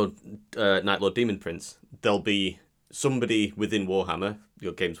your Night Lord Demon Prince, there'll be somebody within Warhammer,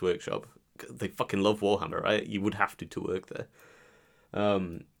 your Games Workshop. They fucking love Warhammer, right? You would have to work there.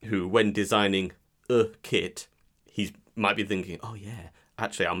 Who, when designing a kit, he might be thinking, oh yeah,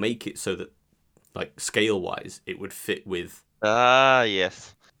 actually I'll make it so that, like, scale-wise, it would fit with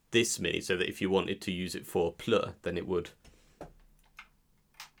Yes. this mini, so that if you wanted to use it for Plur, then it would.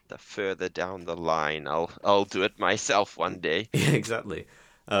 The further down the line, I'll do it myself one day. Yeah, exactly.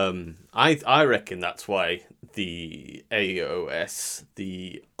 I reckon that's why the AOS,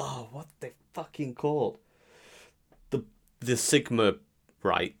 what they fucking called? The Sigma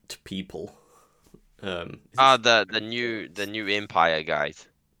right people. The new Empire guys.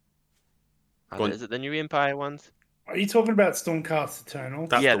 Is it the new Empire ones? Are you talking about Stormcast Eternal?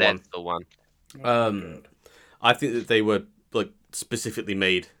 That's Yeah, the one. that's the one. God. I think that they were like specifically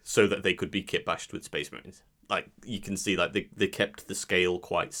made so that they could be kit bashed with Space Marines. Like you can see, like they kept the scale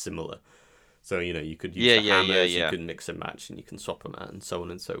quite similar. So you know you could use the hammers, you can mix and match, and you can swap them out, and so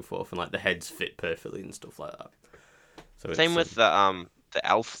on and so forth. And like the heads fit perfectly and stuff like that. So Same with the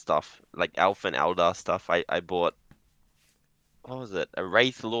elf stuff, like elf and Eldar stuff. I bought what was it? A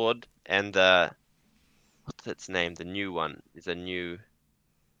Wraith Lord and what's its name? The new one is a new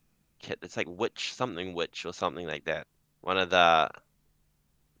kit. It's like witch or something like that. One of the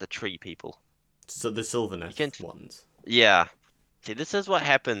tree people. So the Sylvaneth ones. Yeah. See, this is what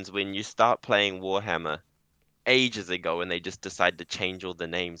happens when you start playing Warhammer ages ago and they just decide to change all the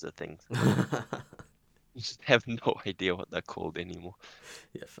names of things. You just have no idea what they're called anymore.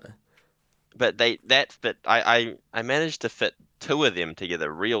 Yeah, fair. but I managed to fit two of them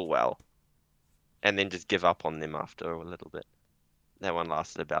together real well, and then just give up on them after a little bit. That one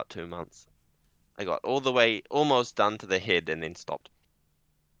lasted about 2 months. I got all the way, almost done to the head, and then stopped.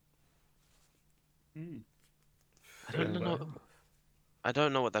 I don't Fair know. play. I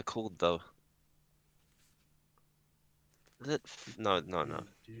don't know what they're called though. Is it? No.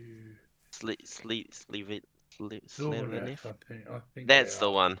 Sleeve it, Silvernet, Sleveneth? I think they That's the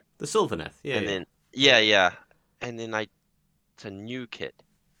are. one. The Sylvaneth, yeah, And yeah. then yeah, and then it's a new kit.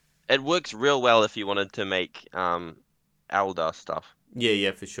 It works real well if you wanted to make Eldar stuff.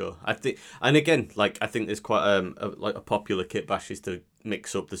 Yeah, for sure. I think, and again, like I think there's quite like a popular kit bash is to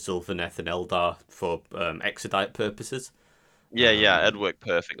mix up the Sylvaneth and Eldar for Exodite purposes. Yeah, it'd work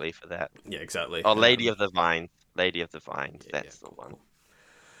perfectly for that. Yeah, exactly. Oh, Lady of the Vines, Yeah, that's the cool, one. cool.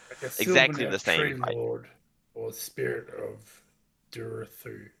 Like a Exactly the Sylvaneth same Tree fight. Lord or Spirit of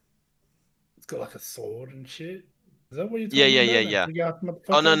Durathu. It's got like a sword and shit. Is that what you're talking about? That Yeah. big ass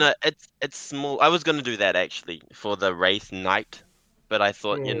Oh motherfucker? no, it's small. I was gonna do that actually for the Wraith Knight, but I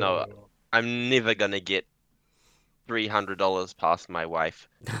thought, Oh. I'm never gonna get $300 past my wife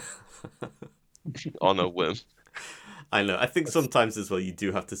on a whim. I know. I think That's, sometimes as well you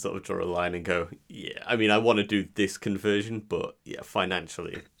do have to sort of draw a line and go, yeah. I mean, I want to do this conversion, but yeah,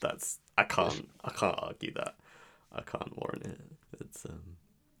 financially, that's I can't argue that. I can't warrant it. It's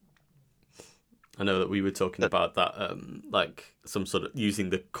I know that we were talking But about that, like some sort of using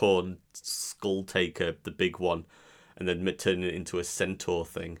the corn skull taker, the big one, and then turning it into a centaur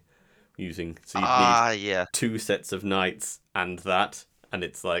thing. Using so you'd need yeah, 2 sets of knights and that, and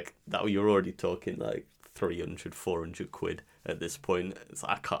it's like that. You're already talking like 300, 400 quid at this point. It's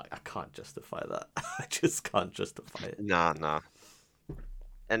like, I can't justify that. I just can't justify it. nah.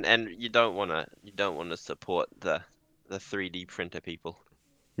 And you don't wanna support the 3D printer people.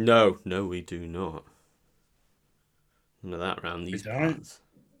 No, we do not. None of that around we these don't. parts.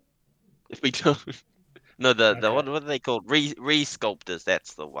 If we don't, no, the Okay. what are they called? Re-sculptors.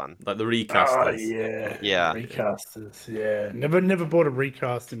 That's the one. Like the Oh recasters. yeah, Yeah, recasters. Yeah, never bought a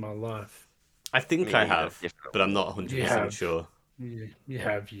recast in my life. I think me I neither. have, but I'm Definitely. not You 100% have, sure. you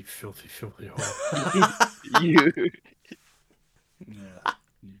have, you filthy whore. You. Yeah.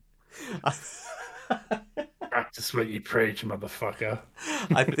 Practice what you preach, motherfucker.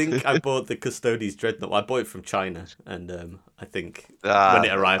 I think I bought the Custodes Dreadnought. I bought it from China, and I think when Uh,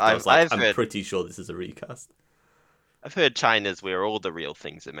 it arrived, I was like, I've I'm heard pretty sure this is a recast. I've heard China's where all the real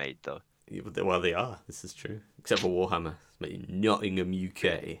things are made though. Yeah, well, they are. This is true. Except for Warhammer. It's made in Nottingham,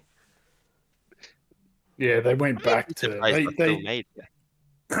 UK. Yeah, they went back I'm to surprised they're still they made there.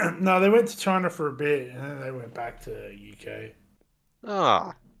 no, they went to China for a bit and then they went back to UK.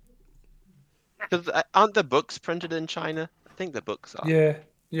 Ah, because aren't the books printed in China? I think the books are.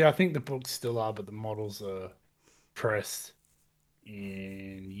 Yeah, I think the books still are, but the models are pressed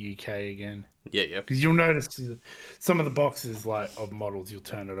in UK again. Yeah. Because you'll notice some of the boxes like of models, you'll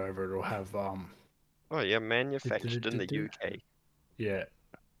turn it over, it'll have Oh yeah, manufactured in the UK. yeah.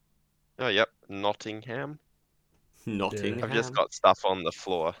 Oh yep, Nottingham. Nottingham. I've just got stuff on the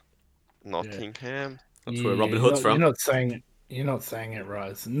floor. Nottingham. That's where Robin Hood's from. You're not saying it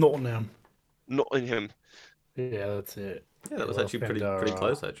right. It's Nottingham. Nottingham. Yeah, that's it. Yeah, that was actually pretty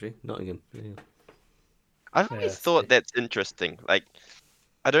close, actually. Nottingham. Yeah. I've always thought that's interesting. Like,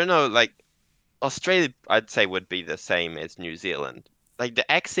 I don't know, like Australia, I'd say would be the same as New Zealand. Like the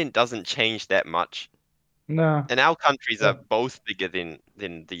accent doesn't change that much, No. and our countries are both bigger than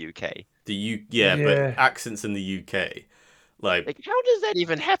the UK. But accents in the UK, Like, how does that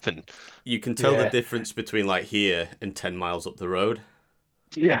even happen? you can tell the difference between like here and 10 miles up the road.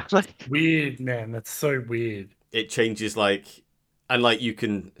 Yeah, like Weird, man. That's so weird. It changes and you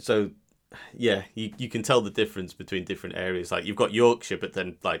can you can tell the difference between different areas. Like you've got Yorkshire, but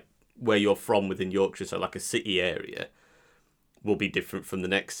then like where you're from within Yorkshire, so like a city area will be different from the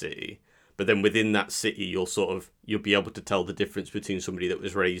next city. But then within that city, you'll be able to tell the difference between somebody that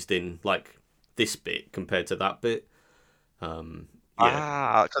was raised in like this bit compared to that bit.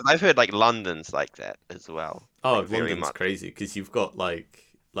 because I've heard like London's like that as well. Oh, Like, very London's much. crazy because you've got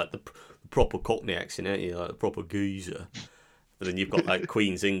like the proper Cockney accent, ain't you? Like the proper geezer. But then you've got like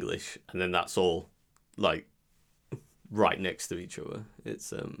Queen's English, and then that's all like right next to each other.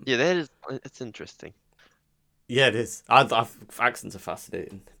 It's it's interesting. Yeah, it is. Accents are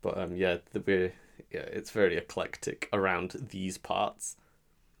fascinating, but it's very eclectic around these parts.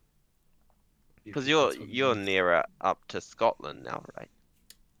 Because you're nearer up to Scotland now, right?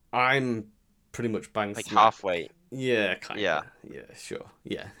 I'm pretty much bang Like smack. halfway. Yeah, kind of. Yeah. Yeah, sure.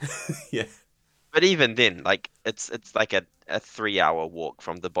 Yeah, yeah. But even then, like it's like a 3 hour walk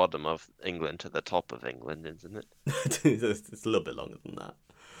from the bottom of England to the top of England, isn't it? It's a little bit longer than that,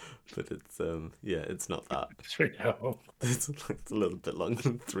 but it's yeah, it's not that. 3 hours. It's like it's a little bit longer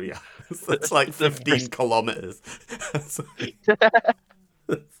than 3 hours. That's like The 15 kilometers.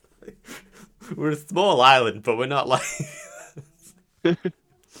 We're a small island, but we're not like.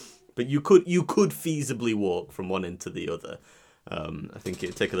 But you could feasibly walk from one end to the other. I think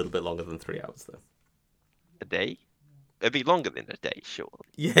it'd take a little bit longer than 3 hours, though. A day? It'd be longer than a day, sure.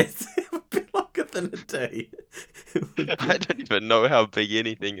 Yes, it would be longer than a day. It would I don't even know how big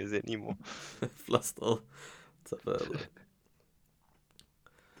anything is anymore. be Flustel. Let's have a look.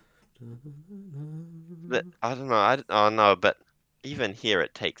 But I don't know. Oh no, but even here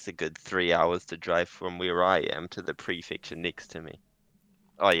it takes a good 3 hours to drive from where I am to the prefecture next to me.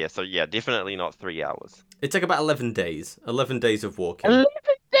 Oh yeah, so yeah, definitely not 3 hours. It took about 11 days. 11 days of walking. 11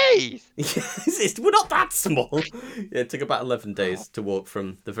 days! Yes, we're not that small. Yeah, it took about 11 days to walk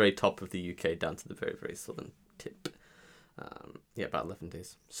from the very top of the UK down to the very, very southern tip. Yeah, about 11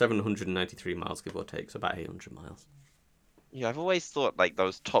 days. 793 miles, give or take, so about 800 miles. Yeah, I've always thought like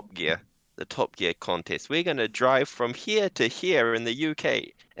the Top Gear contest. We're gonna drive from here to here in the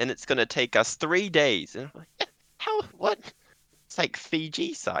UK, and it's gonna take us 3 days. And I'm like, "Yeah, how? What? It's like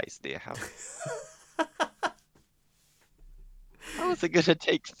Fiji size there. How is it gonna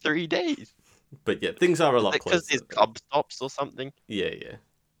take 3 days? But yeah, things are a lot Because closer. there's club stops or something. Yeah, yeah.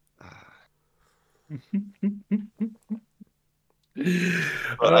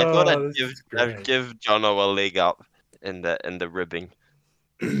 But I thought Oh, this is I'd great. give Jono a leg up in the ribbing.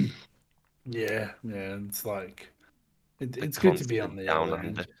 Yeah, it's like The it's good to be on constant the down other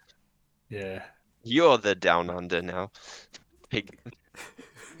under. end. Yeah. You're the down under now. Pig,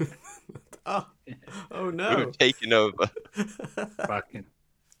 Oh, oh we've no. taken over.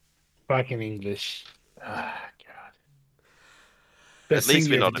 Fucking English. Ah, God. At Best least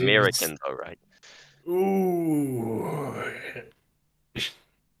thing we're you ever not did was- Americans, all right. Ooh.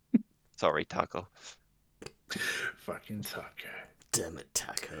 Sorry, Taco. Fucking taco. Damn it,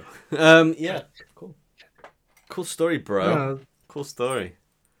 Taco. Yeah, cool. Cool story, bro. Cool story.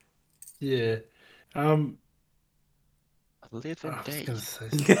 Yeah. 11 I was gonna days. say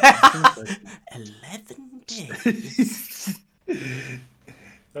 11 days.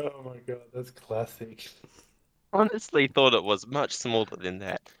 Oh my God, that's classic. Honestly, thought it was much smaller than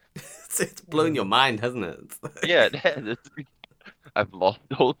that. It's blown your mind, hasn't it? Yeah, it has. I've lost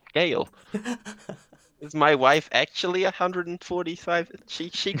all scale. Is my wife actually 145?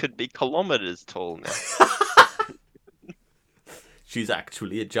 She could be kilometers tall now. She's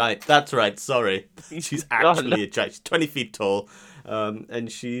actually a giant. That's right, sorry. She's actually a giant. She's 20 feet tall,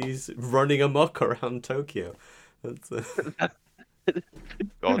 and she's running amok around Tokyo. That's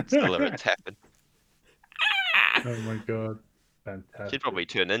Godzilla, it's happened. Oh my God. Fantastic. She'd probably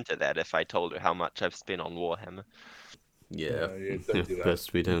turn into that if I told her how much I've spent on Warhammer. yeah. Yeah, don't do that.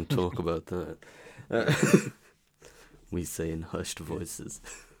 Best we don't talk about that. We say in hushed voices.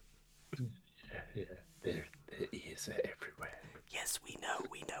 Yeah. Their ears are everywhere. Yes, we know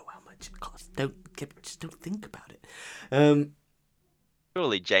how much it costs. Just don't think about it.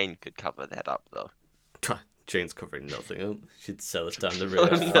 Surely Jane could cover that up, though. Jane's covering nothing up. She'd sell us down the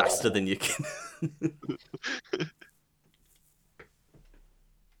river faster than you can.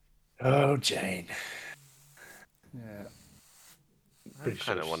 Oh, Jane. Yeah. I Pretty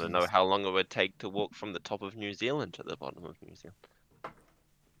kind of sure want to she's- know how long it would take to walk from the top of New Zealand to the bottom of New Zealand.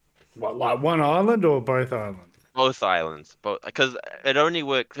 What, like one island or both islands? Both islands, because it only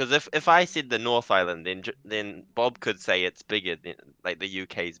works. Because if I said the North Island, then Bob could say it's bigger than, like, the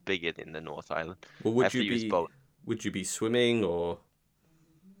UK is bigger than the North Island. Well, I would have to you use be both. would you be swimming or?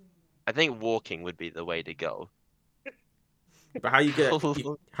 I think walking would be the way to go. But how you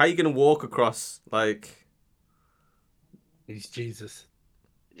gonna walk across like? He's Jesus.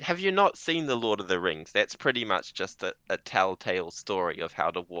 Have you not seen The Lord of the Rings? That's pretty much just a telltale story of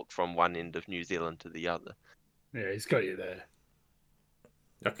how to walk from one end of New Zealand to the other. Yeah, he's got you there.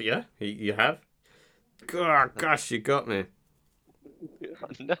 Okay, yeah, you have. God, gosh, you got me.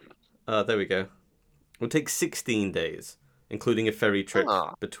 No. There we go. It'll take 16 days, including a ferry trip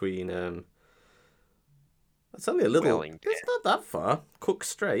Ah. between. That's only a little. Wellington. It's not that far. Cook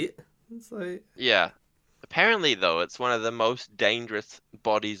Strait. It's like. Yeah. Apparently, though, it's one of the most dangerous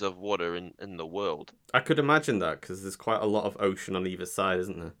bodies of water in the world. I could imagine that because there's quite a lot of ocean on either side,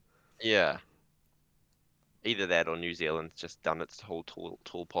 isn't there? Yeah. Either that or New Zealand's just done its whole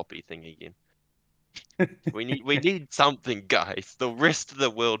tall poppy thing again. We need something, guys. The rest of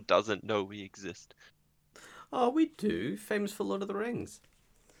the world doesn't know we exist. Oh, we do. Famous for Lord of the Rings.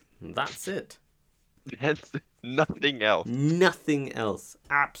 And that's it. That's nothing else. Nothing else.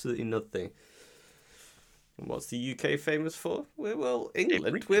 Absolutely nothing. And what's the UK famous for? England.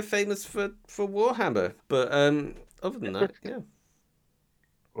 Everything. We're famous for Warhammer. But other than that, yeah.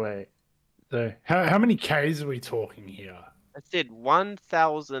 Wait. So how many Ks are we talking here? I said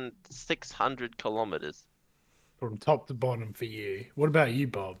 1,600 kilometers. From top to bottom for you. What about you,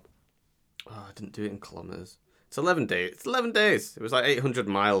 Bob? Oh, I didn't do it in kilometers. It's 11 days. It's 11 days. It was like 800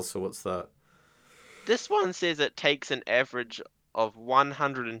 miles, so what's that? This one says it takes an average of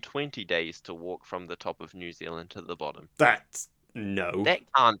 120 days to walk from the top of New Zealand to the bottom. That's... No. That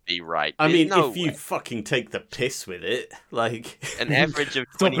can't be right. I There's mean, no if you way. fucking take the piss with it, like... An average of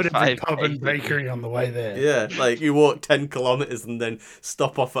Stop at 25 every pub and days. bakery on the way there. Yeah, like you walk 10 kilometers and then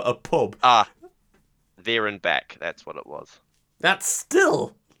stop off at a pub. There and back. That's what it was. That's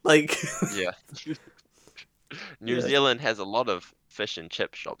still, like... Yeah. New Zealand has a lot of fish and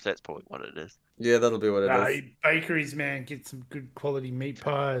chip shops. That's probably what it is. Yeah, that'll be what it is. Bakeries, man, get some good quality meat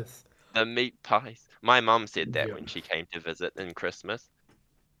pies. The meat pies. My mum said that Yeah. when she came to visit in Christmas.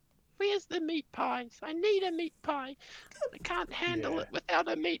 Where's the meat pies? I need a meat pie. I can't handle it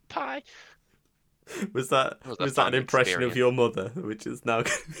without a meat pie. Was that It was a an fun impression of experience. your mother, which is now...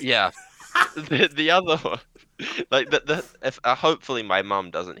 Yeah. the other one, like if hopefully my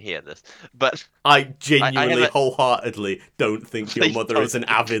mum doesn't hear this, but I genuinely, have a- wholeheartedly don't think your Please mother don't is an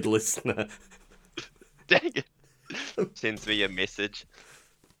think- avid listener. dang it, sends me a message.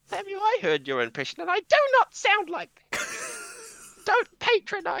 Have I heard your impression, and I do not sound like that. Don't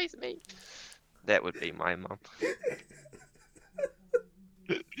patronize me. That would be my mum.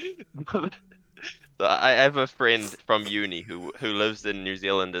 So I have a friend from uni who lives in New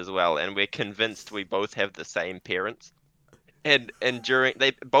Zealand as well, and we're convinced we both have the same parents. And during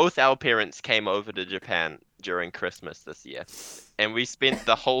both our parents came over to Japan during Christmas this year, and we spent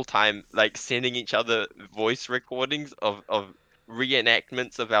the whole time like sending each other voice recordings of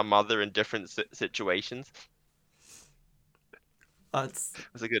reenactments of our mother in different situations. That's... It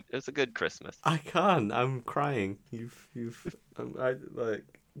was a good Christmas. I can't. I'm crying. I like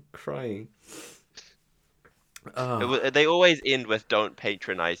crying. They always end with "Don't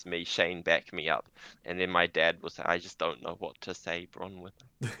patronize me, Shane, back me up," and then my dad will say, "I just don't know what to say, Bronwyn.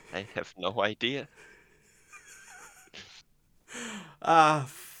 I have no idea."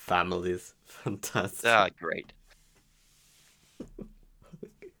 Families, fantastic. Great.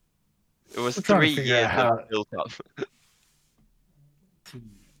 It was I'm trying to 3 figure years out how- of built up. It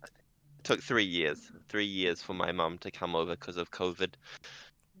took 3 years. 3 years for my mum to come over because of COVID.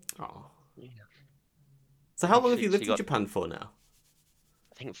 Oh. Yeah. So how long have She- you lived she in got- Japan for now?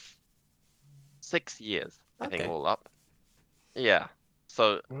 I think 6 years. I think Okay. all up. Yeah.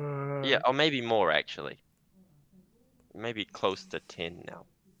 So yeah, or maybe more actually. Maybe close to 10 now.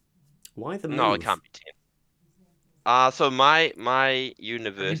 Why the move? No, it can't be 10. So my Have you been to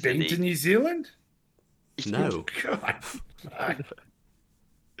university. New Zealand? No. God.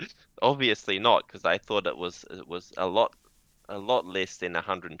 Obviously not, because I thought it was a lot less than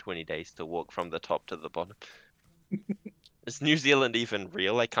 120 days to walk from the top to the bottom. Is New Zealand even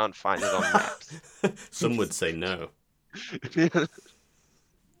real? I can't find it on maps. Some would say no.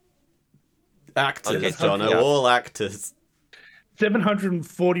 Actors, Okay, John, yeah. all actors.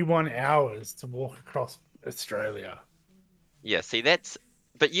 741 hours to walk across Australia. Yeah, see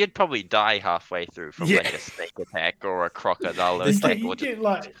but you'd probably die halfway through from like Yeah. a snake attack or a crocodile This attack. You get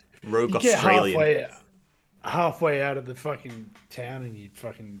like Rogue you get Australian. halfway out of the fucking town and you'd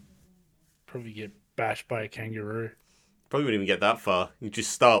fucking probably get bashed by a kangaroo. Probably wouldn't even get that far. You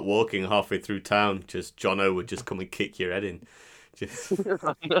just start walking halfway through town. Just Jono would just come and kick your head in. Just...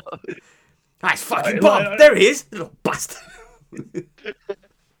 No. Nice fucking Like- Bob. like- There he is, little bastard.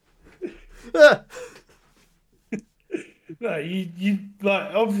 Ah. No, you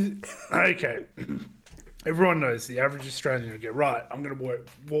like obviously okay. Everyone knows the average Australian will get right. I'm gonna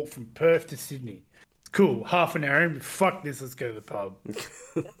walk from Perth to Sydney. Cool, half an hour in. But fuck this. Let's go to the pub.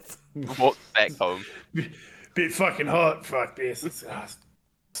 Walk back home. Bit fucking hot. Fuck this. Let's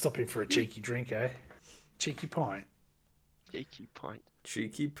stop in for a cheeky drink, eh? Cheeky pint. Cheeky pint.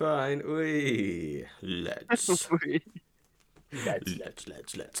 Cheeky pine. Oi. Let's pint.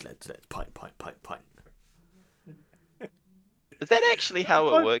 Is that actually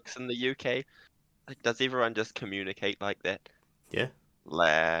how it works in the UK? Like, does everyone just communicate like that? Yeah.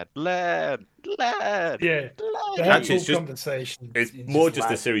 Lad. Yeah. Lad. They have Actually, it's full just- conversations. It's in more just a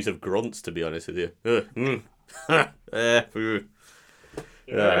Latin. series of grunts, to be honest with you. Yeah. Hmm? Hey.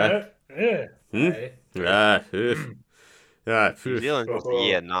 New Zealand was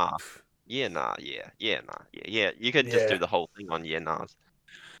yeah, nah. Yeah, nah, yeah, nah, yeah. You could just Yeah. do the whole thing on yeah, nahs.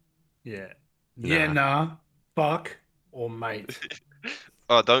 Yeah. Yeah, Nah. nah, fuck, or mate.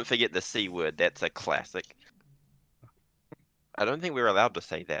 Oh, don't forget the C word. That's a classic. I don't think we're allowed to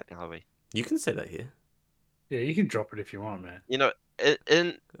say that, are we? You can say that here. Yeah, you can drop it if you want, man. You know,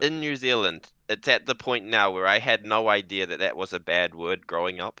 in New Zealand, it's at the point now where I had no idea that that was a bad word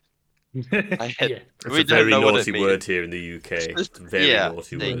growing up. I had Yeah. It's we a didn't very know what naughty it meant. word here in the UK. It's a very Yeah,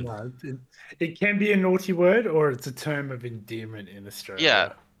 naughty see. word. No, it can be a naughty word or it's a term of endearment in Australia.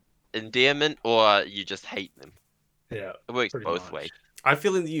 Yeah. Endearment, or you just hate them. Yeah, It works pretty both much. ways. I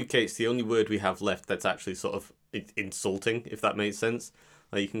feel in the UK it's the only word we have left that's actually sort of insulting, if that makes sense.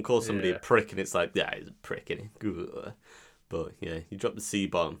 Like you can call somebody a Yeah. prick and it's like, yeah, he's a prick, isn't he? But yeah, you drop the C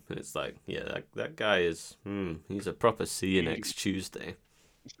bomb and it's like, yeah, that guy is, he's a proper see you next Tuesday.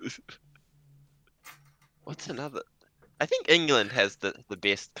 What's another? I think England has the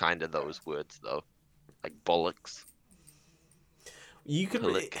best kind of those words though, like bollocks. You can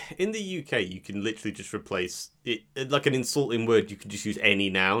Pillock. in the UK you can literally just replace it like an insulting word. You can just use any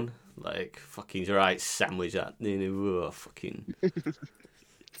noun, like fucking right sandwich that, fucking.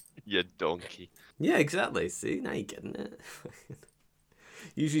 You donkey. Yeah, exactly. See, now you're getting it.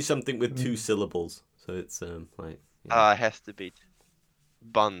 Usually something with two syllables, so it's like It has to be.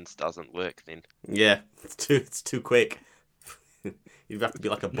 Buns doesn't work then. yeah, it's too quick. You'd have to be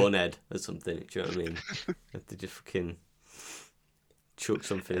like a bunhead or something. Do you know what I mean? You have to just fucking chuck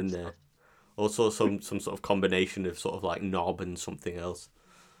something in there. Also, some sort of combination of sort of like knob and something else.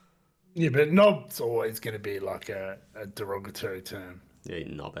 Yeah, but knob's always going to be like a derogatory term. Yeah,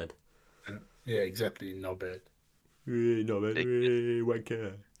 knobhead. Yeah, exactly, knobhead. Knobhead,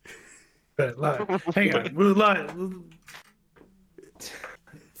 wanker. But like, hang on, we'll like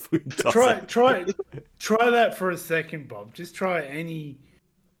try that for a second, Bob. Just try any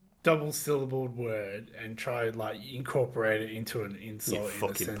double syllabled word and try like incorporate it into an insult. You in a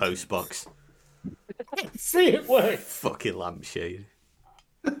fucking sentence. post box. See it work. Fucking lampshade.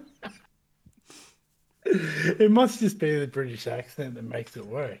 It must just be the British accent that makes it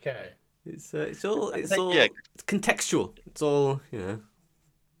work, eh? It's all Yeah. it's contextual. It's all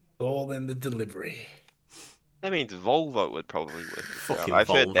All in the delivery. That means Volvo would probably work. as well. Fucking I've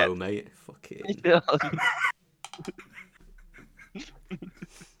heard that. Volvo, mate. Fucking. Yeah.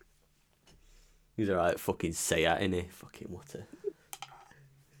 He's alright. Fucking say that, innit? Fucking what a.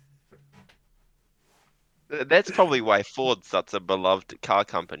 That's probably why Ford's such a beloved car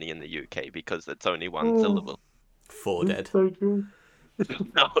company in the UK, because it's only one syllable. Four dead. So good.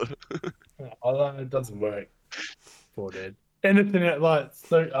 No. Oh, it doesn't work. For dead. Anything that like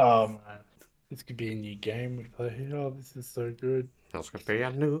so. Oh man, this could be a new game we play. Oh, this is so good. That's gonna be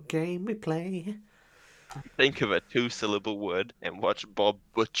a new game we play. Think of a 2-syllable word and watch Bob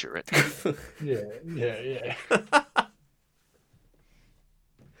butcher it. Yeah.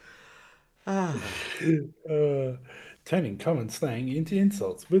 Ah. Turning common slang into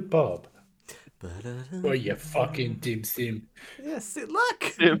insults with Bob. Ba-da-da. Oh, you fucking dim sim. Yes, it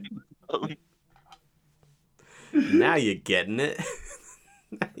look. Now you're getting it.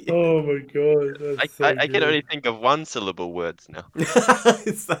 Oh my god. That's so I can good. only think of 1-syllable words now.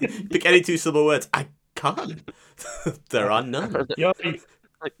 It's like, pick any 2-syllable words. I can't. There are none. Yo,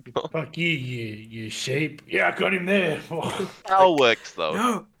 fuck you sheep. Yeah, I got him there. Cow works though.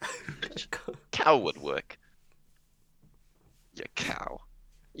 No. Cow would work. You cow.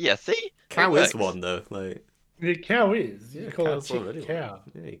 Yeah, see? Cow It is works. one though. Like The cow is. You Yeah, call her a cow's chick already cow.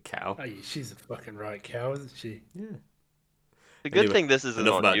 yeah, cow. Oh, yeah, she's a fucking right cow, isn't she? Yeah. The good Anyway, thing this isn't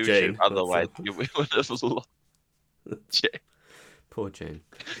enough on about YouTube, Jane. otherwise you would have lost. Poor Jane.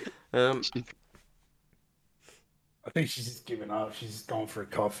 I think she's just given up. She's just gone for a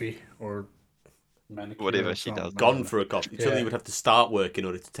coffee or manicure. Whatever or she something. does. Gone for a coffee. Surely Yeah. you would have to start work in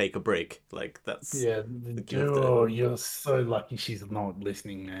order to take a break. Like that's Yeah. you have to- Oh, you're so lucky she's not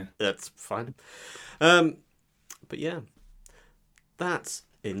listening, man. that's fine. But yeah, that's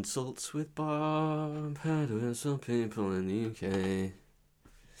insults with Bob. How to insult people in the UK.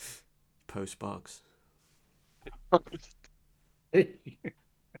 Postbox.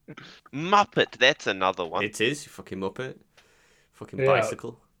 Muppet, that's another one. It is, you fucking muppet. Fucking Yeah.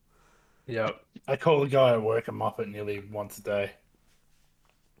 bicycle. Yeah. I call the guy at work a muppet nearly once a day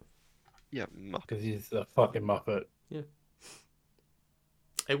Yeah, Muppet. because he's a fucking muppet.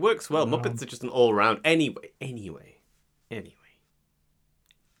 It works well. Muppets are just an all round. Anyway.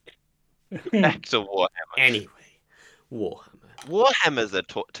 Back to Warhammer. Warhammer. Warhammer's a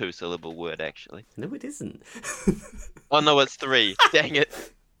 2-syllable word, actually. No, it isn't. Oh no, it's 3. Dang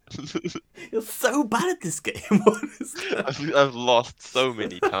it. You're so bad at this game. What is that? I've lost so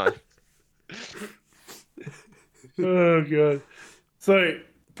many times. Oh god. So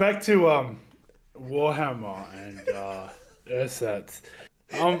back to Warhammer and Ersatz.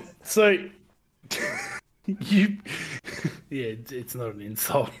 So you, yeah, it's not an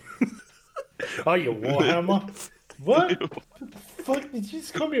insult. Oh, you Warhammer? What? What the fuck? Did you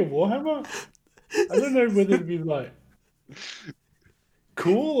just call me a Warhammer? I don't know whether to be like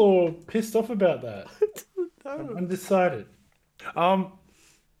cool or pissed off about that. I'm undecided. Um,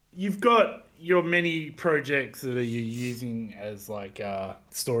 you've got your many projects that are you using as like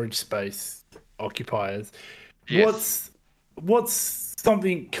storage space occupiers. Yes. What's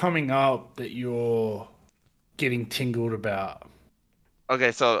something coming up that you're getting tingled about?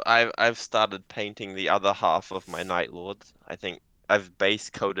 Okay, so I've started painting the other half of my Night Lords. I think I've base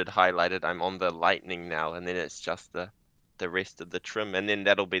coated, highlighted. I'm on the lightning now, and then it's just the rest of the trim, and then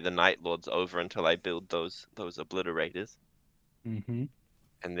that'll be the Night Lords over until I build those obliterators. Mm-hmm.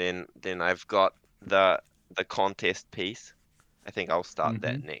 And then I've got the contest piece. I think I'll start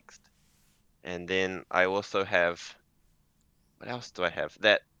that next. And then I also have, what else do I have?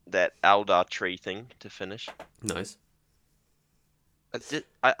 That Aldar tree thing to finish. Nice.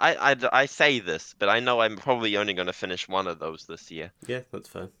 I say this, but I know I'm probably only going to finish one of those this year. Yeah, that's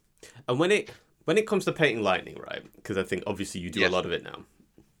fair. And when it comes to painting lightning, right? Because I think obviously you do a Yes. lot of it now.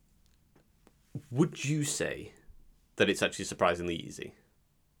 Would you say that it's actually surprisingly easy?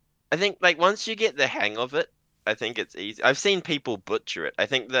 I think like once you get the hang of it, I think it's easy. I've seen people butcher it. I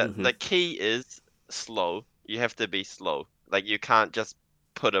think that the key is slow. You have to be slow. Like you can't just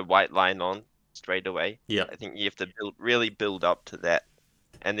put a white line on straight away. Yeah. I think you have to really build up to that.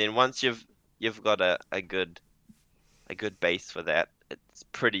 And then once you've got a good base for that, it's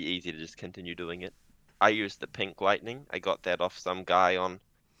pretty easy to just continue doing it. I use the pink lightning. I got that off some guy on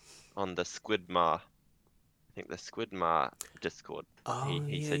the Squidmar. I think the Squidmar Discord. Oh,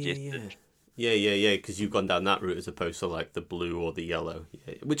 He suggested. Yeah, because you've gone down that route as opposed to like the blue or the yellow,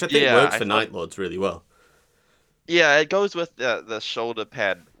 which I think Yeah, works I for thought- Night Lords really well. Yeah, it goes with the shoulder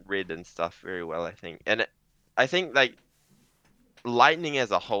pad red and stuff very well, I think. And I think like lightning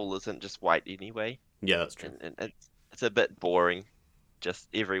as a whole isn't just white anyway, Yeah, that's true. and it's a bit boring. Just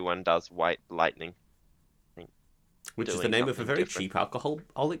everyone does white lightning. Which is the doing name of a something very different. cheap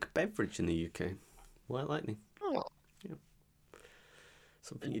alcoholic beverage in the UK. White Lightning. Oh,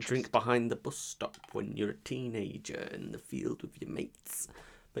 Something you drink behind the bus stop when you're a teenager in the field with your mates.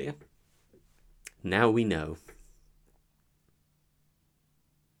 But yeah, now we know.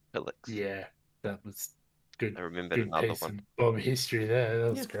 Felix. Yeah, that was good. I remembered Good another piece one. of Bob history there. That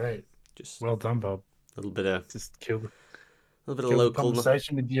was Yeah. great. Just Well done, Bob. a little bit of Just killed local the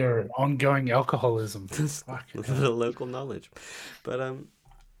conversation with your ongoing alcoholism. Fuck. a little bit of local knowledge. But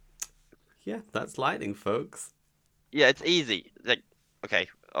yeah, that's lightning, folks. Yeah, it's easy. Like, okay,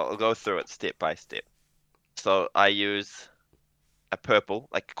 I'll go through it step by step. So I use a purple,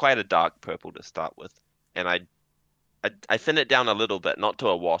 like quite a dark purple to start with, and I thin it down a little bit, not to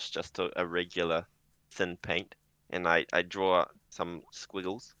a wash, just to a regular thin paint, and I draw some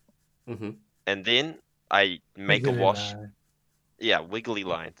squiggles, Mm-hmm. and then I make a Wiggly wash. line. Yeah, wiggly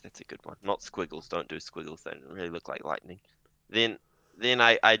lines. That's a good one. Not squiggles. Don't do squiggles. They don't really look like lightning. Then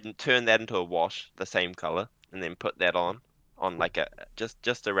I turn that into a wash, the same color, and then put that on like a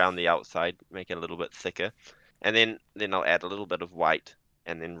just around the outside, make it a little bit thicker, and then I'll add a little bit of white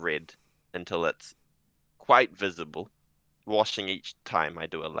and then red until it's quite visible. Washing each time I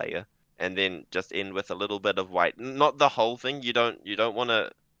do a layer, and then just end with a little bit of white. Not the whole thing. You don't want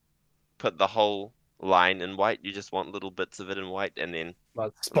to put the whole line in white. You just want little bits of it in white, and then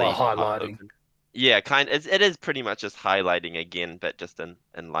Like spot leave part highlighting. open. Yeah, it is pretty much just highlighting again, but just in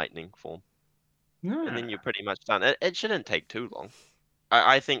lightning form. And then you're pretty much done. It shouldn't take too long.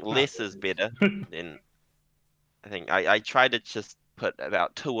 I think less is better. Then I think I try to just put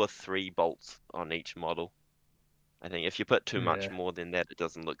about 2 or 3 bolts on each model. I think if you put too much Yeah. more than that, it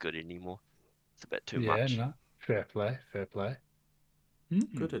doesn't look good anymore. It's a bit too Yeah, much. no. Fair play.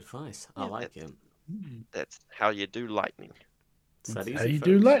 Good advice. I Yeah, like it. That's how you do lightning. It's that That's easy, how you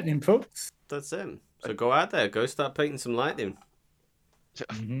do folks. lightning, folks. That's it. So go out there, go start painting some lightning.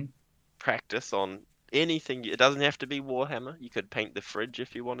 Mm-hmm. Practice on anything. It doesn't have to be Warhammer. You could paint the fridge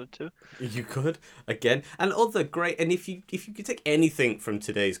if you wanted to. You could again, and other great. And if you could take anything from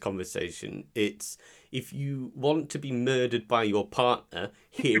today's conversation, it's if you want to be murdered by your partner,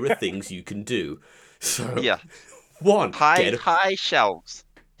 here are things you can do. So Yeah. one, High shelves.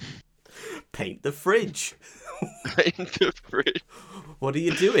 paint the fridge. Paint the fridge. What are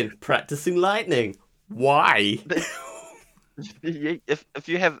you doing? Practicing lightning. Why? If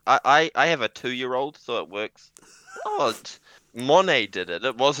you have, I have a 2-year-old, so it works. Oh, Monet did it.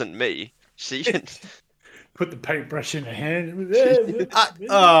 It wasn't me. She put the paintbrush in her hand.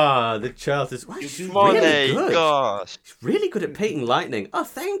 The child is. Wow, she's Come on, really good. gosh. She's really good at painting lightning. Oh,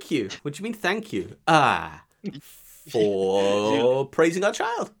 thank you. What do you mean, thank you? For praising our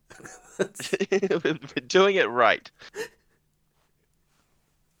child. We're doing it right.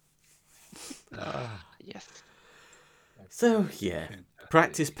 Yes. So, yeah.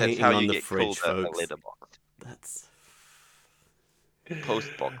 Practice That's painting how on you the get fridge, called a folks. letterbox. That's.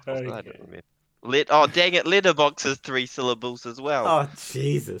 Postbox. I Okay. don't remember. Oh, dang it. Letterbox is 3 syllables as well. Oh,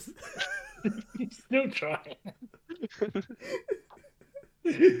 Jesus. Still trying. I'm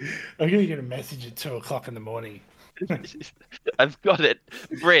gonna get a message at 2:00 in the morning. I've got it.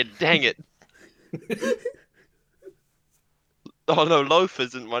 Bread, dang it. Oh no, loaf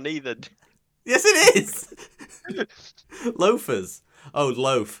isn't one either. Yes, it is. Loafers. Oh,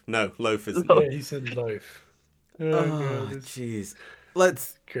 loaf. No, loaf is. Yeah, he said loaf. Oh, God, it's jeez.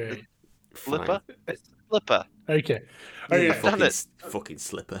 Let's. great. Fine. Flipper? Flipper. Okay. You Okay. Done it. fucking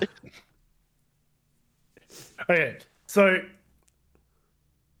slipper. Okay. So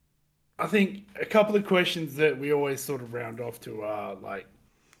I think a couple of questions that we always sort of round off to our like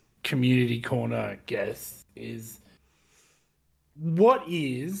community corner guests is, what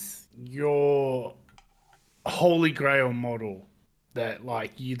is your holy grail model that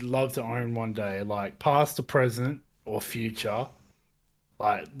like you'd love to own one day, like past or present or future?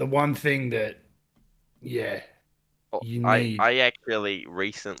 Like the one thing that, yeah, you need. I actually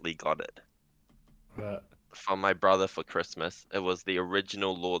recently got it But from my brother for Christmas. It was the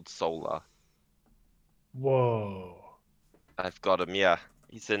original Lord Solar. whoa. I've got him, yeah.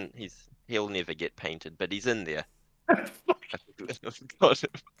 He'll never get painted, but he's in there. I've got him.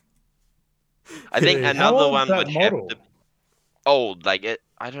 I think How another old's one that would model? have to old, like it.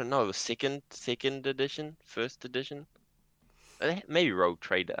 I don't know, second edition, first edition. Maybe Rogue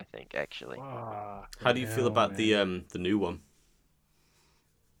Trader, I think actually. How do you feel about the new one?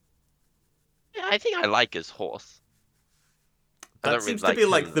 Yeah, I think I like his horse. I That don't seems really to be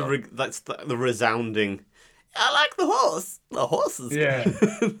like like him, that's the resounding. I like the horse. The horse is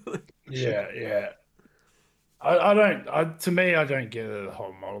good. Yeah. To me, I don't get the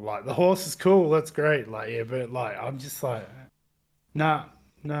whole model. Like, the horse is cool, that's great. Like, yeah, but like, I'm just like, nah.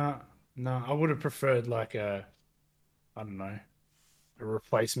 I would have preferred like I don't know, a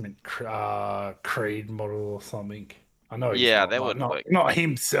replacement Creed model or something. I know he's Yeah, not, that like, would work. not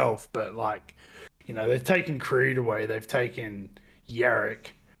himself, but like, they've taken Creed away, they've taken Yarrick.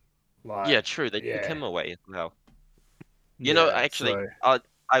 Like, Yeah, true. They took him away as well. You know, actually,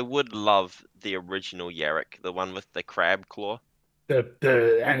 I would love the original Yarrick, the one with the crab claw.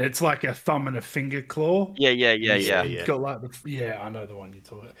 and it's like a thumb and a finger claw. Yeah. It's got like I know the one you're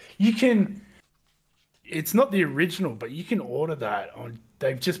talking about. You can. It's not the original, but you can order that on.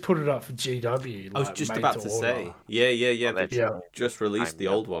 They've just put it up for GW. I was like, just made about to order. say. Yeah. Oh, They that's just released the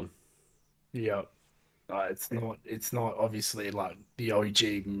old one. Yeah. It's not obviously like the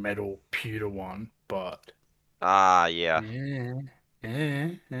OG metal pewter one, but yeah.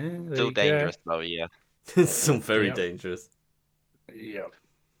 there Still you dangerous though, yeah. It's still very Yep. dangerous. Yeah.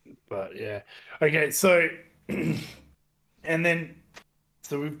 But yeah. Okay, so and then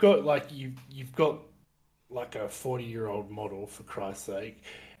so we've got like you've got like a 40-year-old model, for Christ's sake,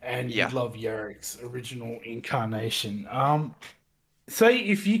 and Yeah. you love Yarrick's original incarnation. Say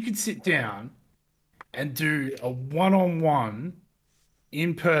if you could sit down and do a one-on-one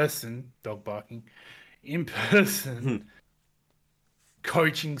in person, dog barking, in person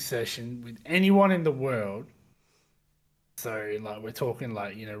coaching session with anyone in the world. So like we're talking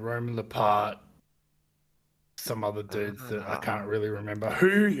like, Roman Lepart, some other dudes that I can't really remember.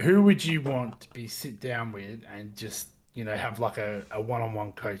 Who would you want to be sit down with and just, have like a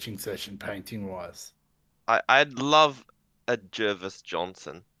one-on-one coaching session painting wise? I'd love a Jervis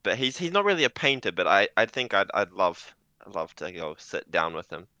Johnson, but he's not really a painter, but I think I'd love to go sit down with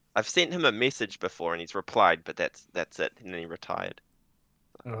him. I've sent him a message before and he's replied, but that's it, and then he retired.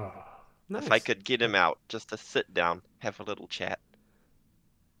 Oh, Nice. If I could get him out just to sit down, have a little chat.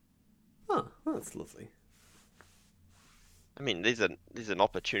 Oh, that's lovely. I mean, there's an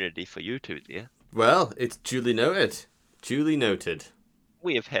opportunity for you two there. Well, it's duly noted. Duly noted.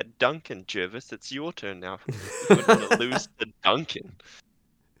 We have had Duncan, Jervis. It's your turn now. You wouldn't want to lose to Duncan.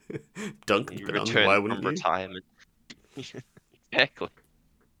 Duncan's You been on. return Why from wouldn't you? retirement. Exactly.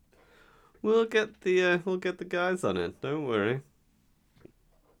 We'll get the guys on it. Don't worry.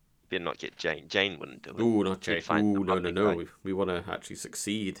 Better not get Jane. Jane wouldn't do it. Ooh, not Jay. Find Ooh, the no. public eye. We want to actually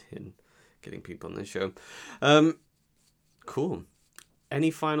succeed in getting people on this show. Cool.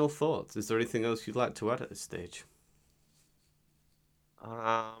 Any final thoughts? Is there anything else you'd like to add at this stage?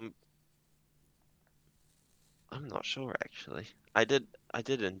 I'm not sure actually. I did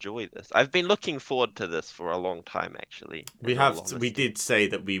enjoy this. I've been looking forward to this for a long time actually. We did say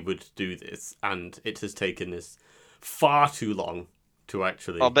that we would do this, and it has taken us far too long to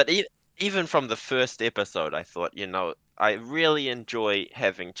actually. Oh, but even from the first episode, I thought, I really enjoy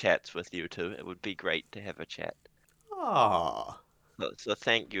having chats with you two. It would be great to have a chat. Ah. So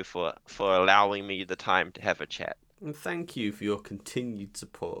thank you for allowing me the time to have a chat. And thank you for your continued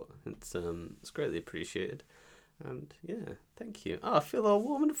support. It's greatly appreciated. And yeah, thank you. Oh, I feel all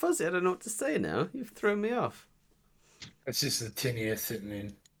warm and fuzzy. I don't know what to say now. You've thrown me off. It's just a tin ear sitting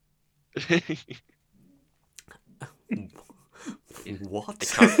in. What? I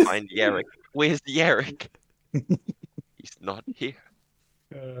can't find Yarrick. Where's Yarrick? He's not here.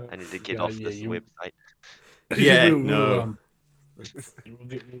 I need to get off this website. Yeah, we'll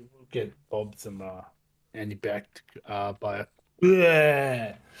get Bob some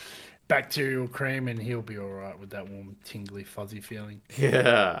bacterial cream, and he'll be all right with that warm, tingly, fuzzy feeling.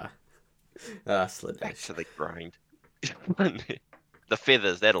 Yeah. Slanesh. Back to the grind. The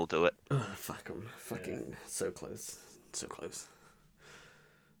feathers, that'll do it. Oh, fuck, I'm fucking so close. So close.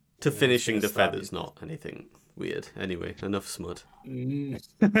 To finishing the feathers, not anything weird. Anyway, enough smut. Oh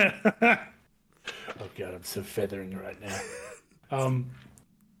god, I'm so feathering right now.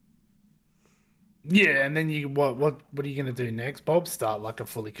 Yeah, and then what are you gonna do next, Bob? Start like a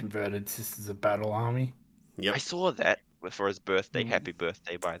fully converted Sisters of Battle army? Yep. I saw that for his birthday. Happy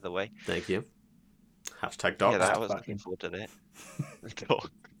birthday, by the way. Thank you. Hashtag dogs. Yeah, I was looking forward to that.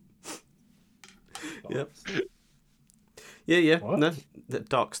 Yep. Yeah. What? No, the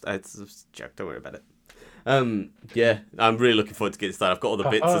doxed. It's a joke. Don't worry about it. Yeah, I'm really looking forward to getting started. I've got all the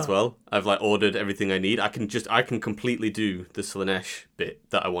bits as well. I've ordered everything I need. I can completely do the Slanesh bit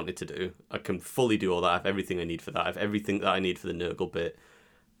that I wanted to do. I can fully do all that. I have everything I need for that. I have everything that I need for the Nurgle bit.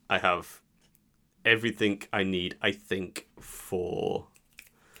 I have everything I need, I think, for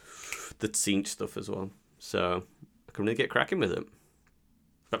the Tzeentch stuff as well. So I can really get cracking with it.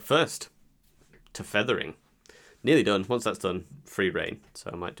 But first, to feathering. Nearly done. Once that's done, free reign. So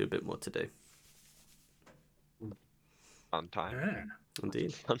I might do a bit more today. Fun time. Yeah.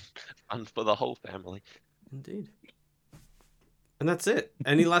 Indeed. Fun for the whole family. Indeed. And that's it.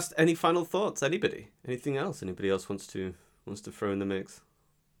 Any final thoughts? Anybody? Anything else? Anybody else wants to throw in the mix?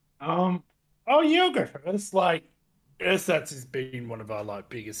 Oh yeah, I'll go first. Ersatz has been one of our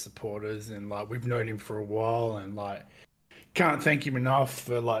biggest supporters, and we've known him for a while, and can't thank him enough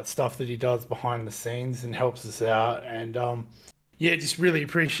for stuff that he does behind the scenes and helps us out. And yeah, just really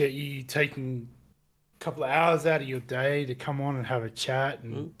appreciate you taking a couple of hours out of your day to come on and have a chat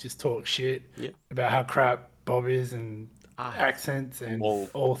and just talk shit about how crap Bob is and accents and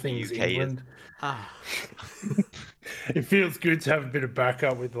all things UK England. It feels good to have a bit of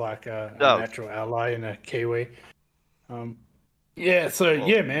backup with a natural ally and a Kiwi.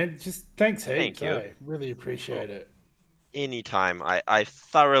 Yeah, man, just thanks heaps. Thank you. I really appreciate it. Anytime. I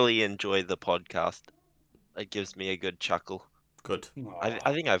thoroughly enjoy the podcast. It gives me a good chuckle. Good.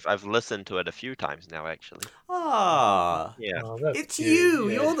 I think I've listened to it a few times now, actually. Yeah. Oh, that's It's cute. you.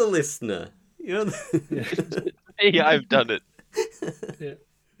 Yeah. You're the listener. You're the... Hey, I've done it. Yeah.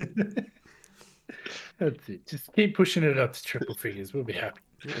 That's it. Just keep pushing it up to triple figures. We'll be happy.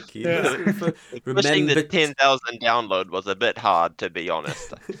 Pushing the 10,000 download was a bit hard, to be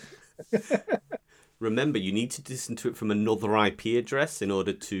honest. Remember, you need to listen to it from another IP address in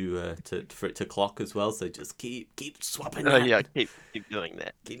order for it to clock as well. So just keep swapping that. Yeah, keep doing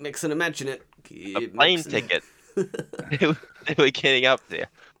that. Keep mixing and matching it. A plane ticket. We're getting up there.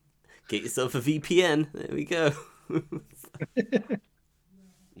 Get yourself a VPN. There we go.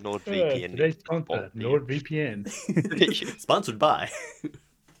 NordVPN. Today's sponsor, NordVPN. Sponsored by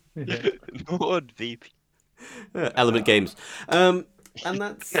NordVPN. Element Games. And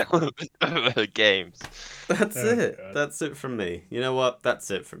that's games. That's it. God. That's it from me. You know what? That's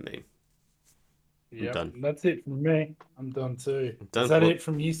it from me. Yeah, done. that's it from me. I'm done too. Done. Is that it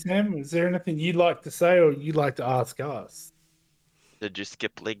from you, Sam? Is there anything you'd like to say or you'd like to ask us? Did you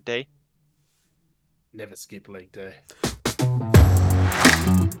skip leg day? Never skip leg day.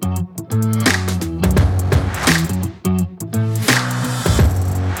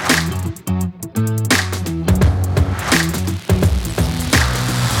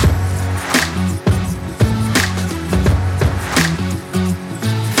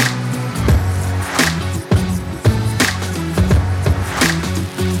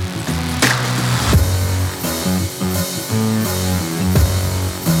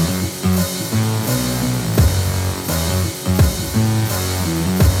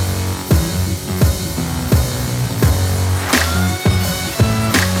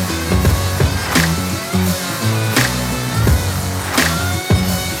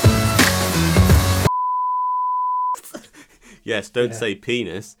 Yes, don't Yeah. say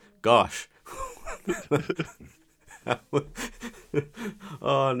penis. Gosh.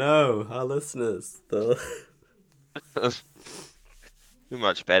 Oh no, our listeners. Though. Too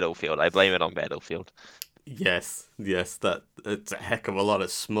much Battlefield. I blame it on Battlefield. Yes, that it's a heck of a lot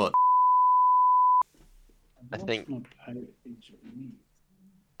of smut. I think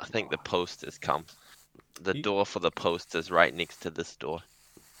the post has come. The door for the post is right next to this door.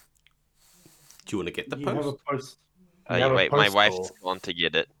 Do you want to get the You have a post? post. Oh, You have a wait, my post wife's door. gone to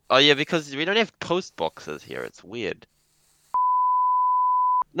get it. Oh yeah, because we don't have post boxes here. It's weird.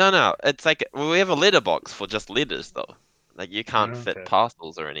 No, it's like we have a letter box for just letters though. Like you can't fit Okay.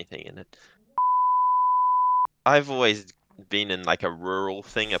 parcels or anything in it. I've always been in like a rural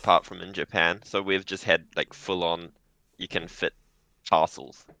thing apart from in Japan, so we've just had like full on you can fit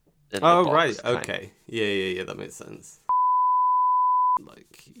parcels in the Oh box. right, kind of. okay. Yeah, that makes sense.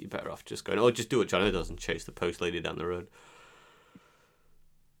 Like you're better off just going, oh, just do what Jono does and chase the post lady down the road.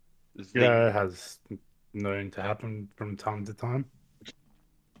 Yeah, it has known to happen from time to time.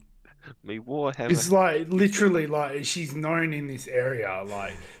 Me Warhammer. It's like literally like she's known in this area.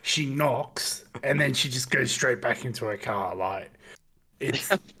 Like she knocks and then she just goes straight back into her car. Like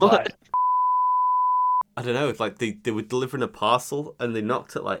it's like I don't know, it's like they were delivering a parcel and they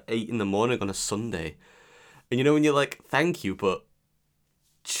knocked at like 8 a.m. on a Sunday. And you know when you're like, thank you, but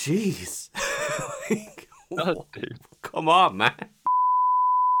jeez. Like, God, dude. come on, man.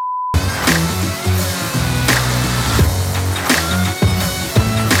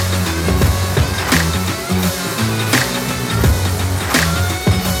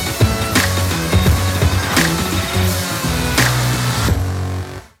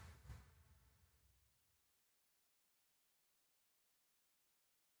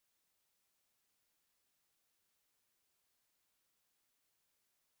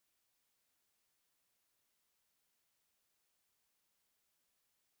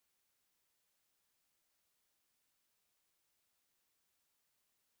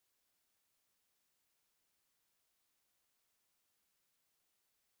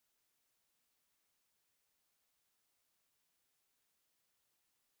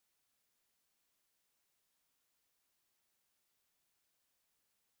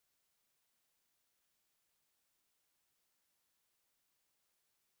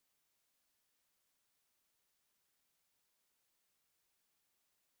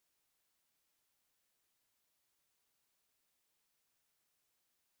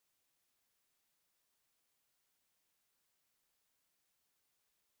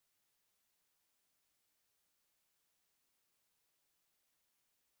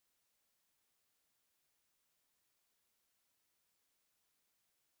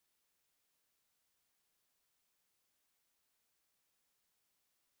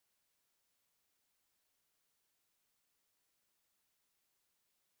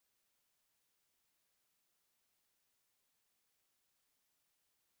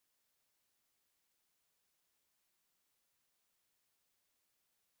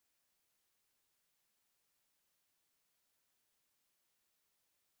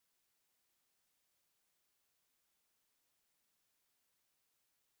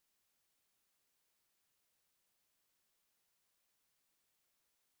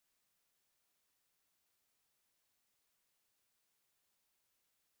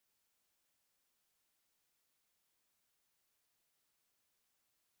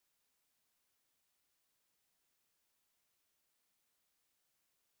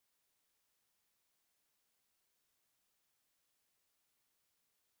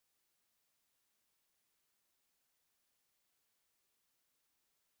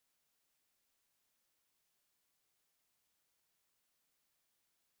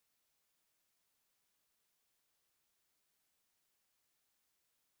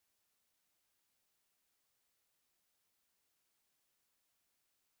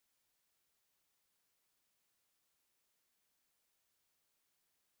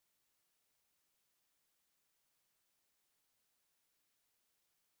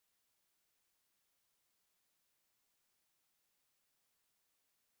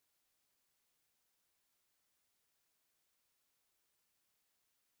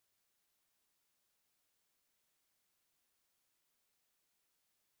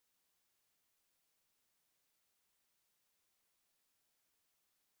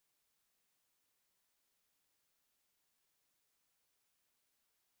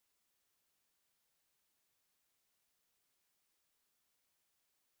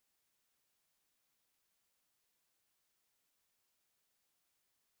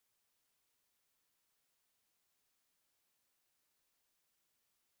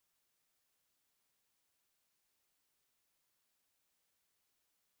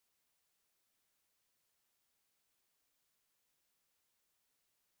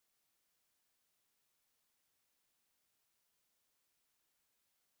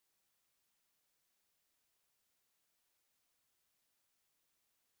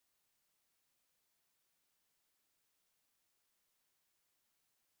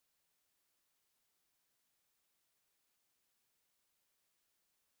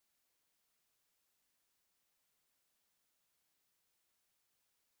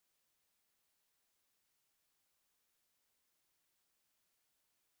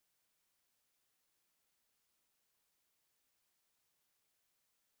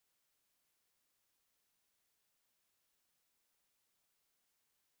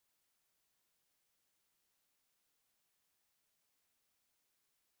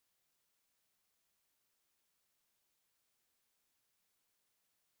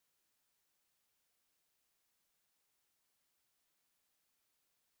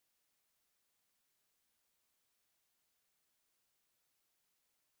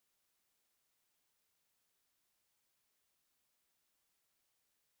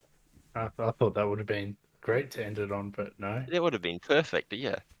 I thought that would have been great to end it on, but no. That would have been perfect.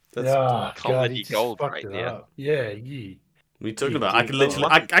 Yeah, That's Yeah, God, he comedy just gold fucked right it there. up. Yeah, you. what are you talking You about. I dick. could literally,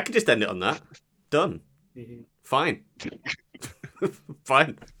 Well, I could just end it on that. Done. Fine.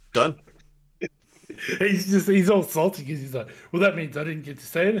 Fine. Done. He's all salty because he's like, well, that means I didn't get to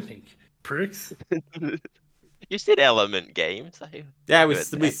say anything, pricks. You said Element Games. Yeah, heard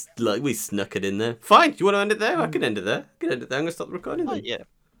that. we snuck it in there. Fine. Do you want to end it there? I can end it there. I can end it there. I'm gonna stop the recording. Oh Then. yeah.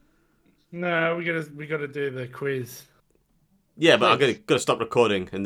 No, we gotta do the quiz. Yeah, but I'm Quiz. gonna stop recording and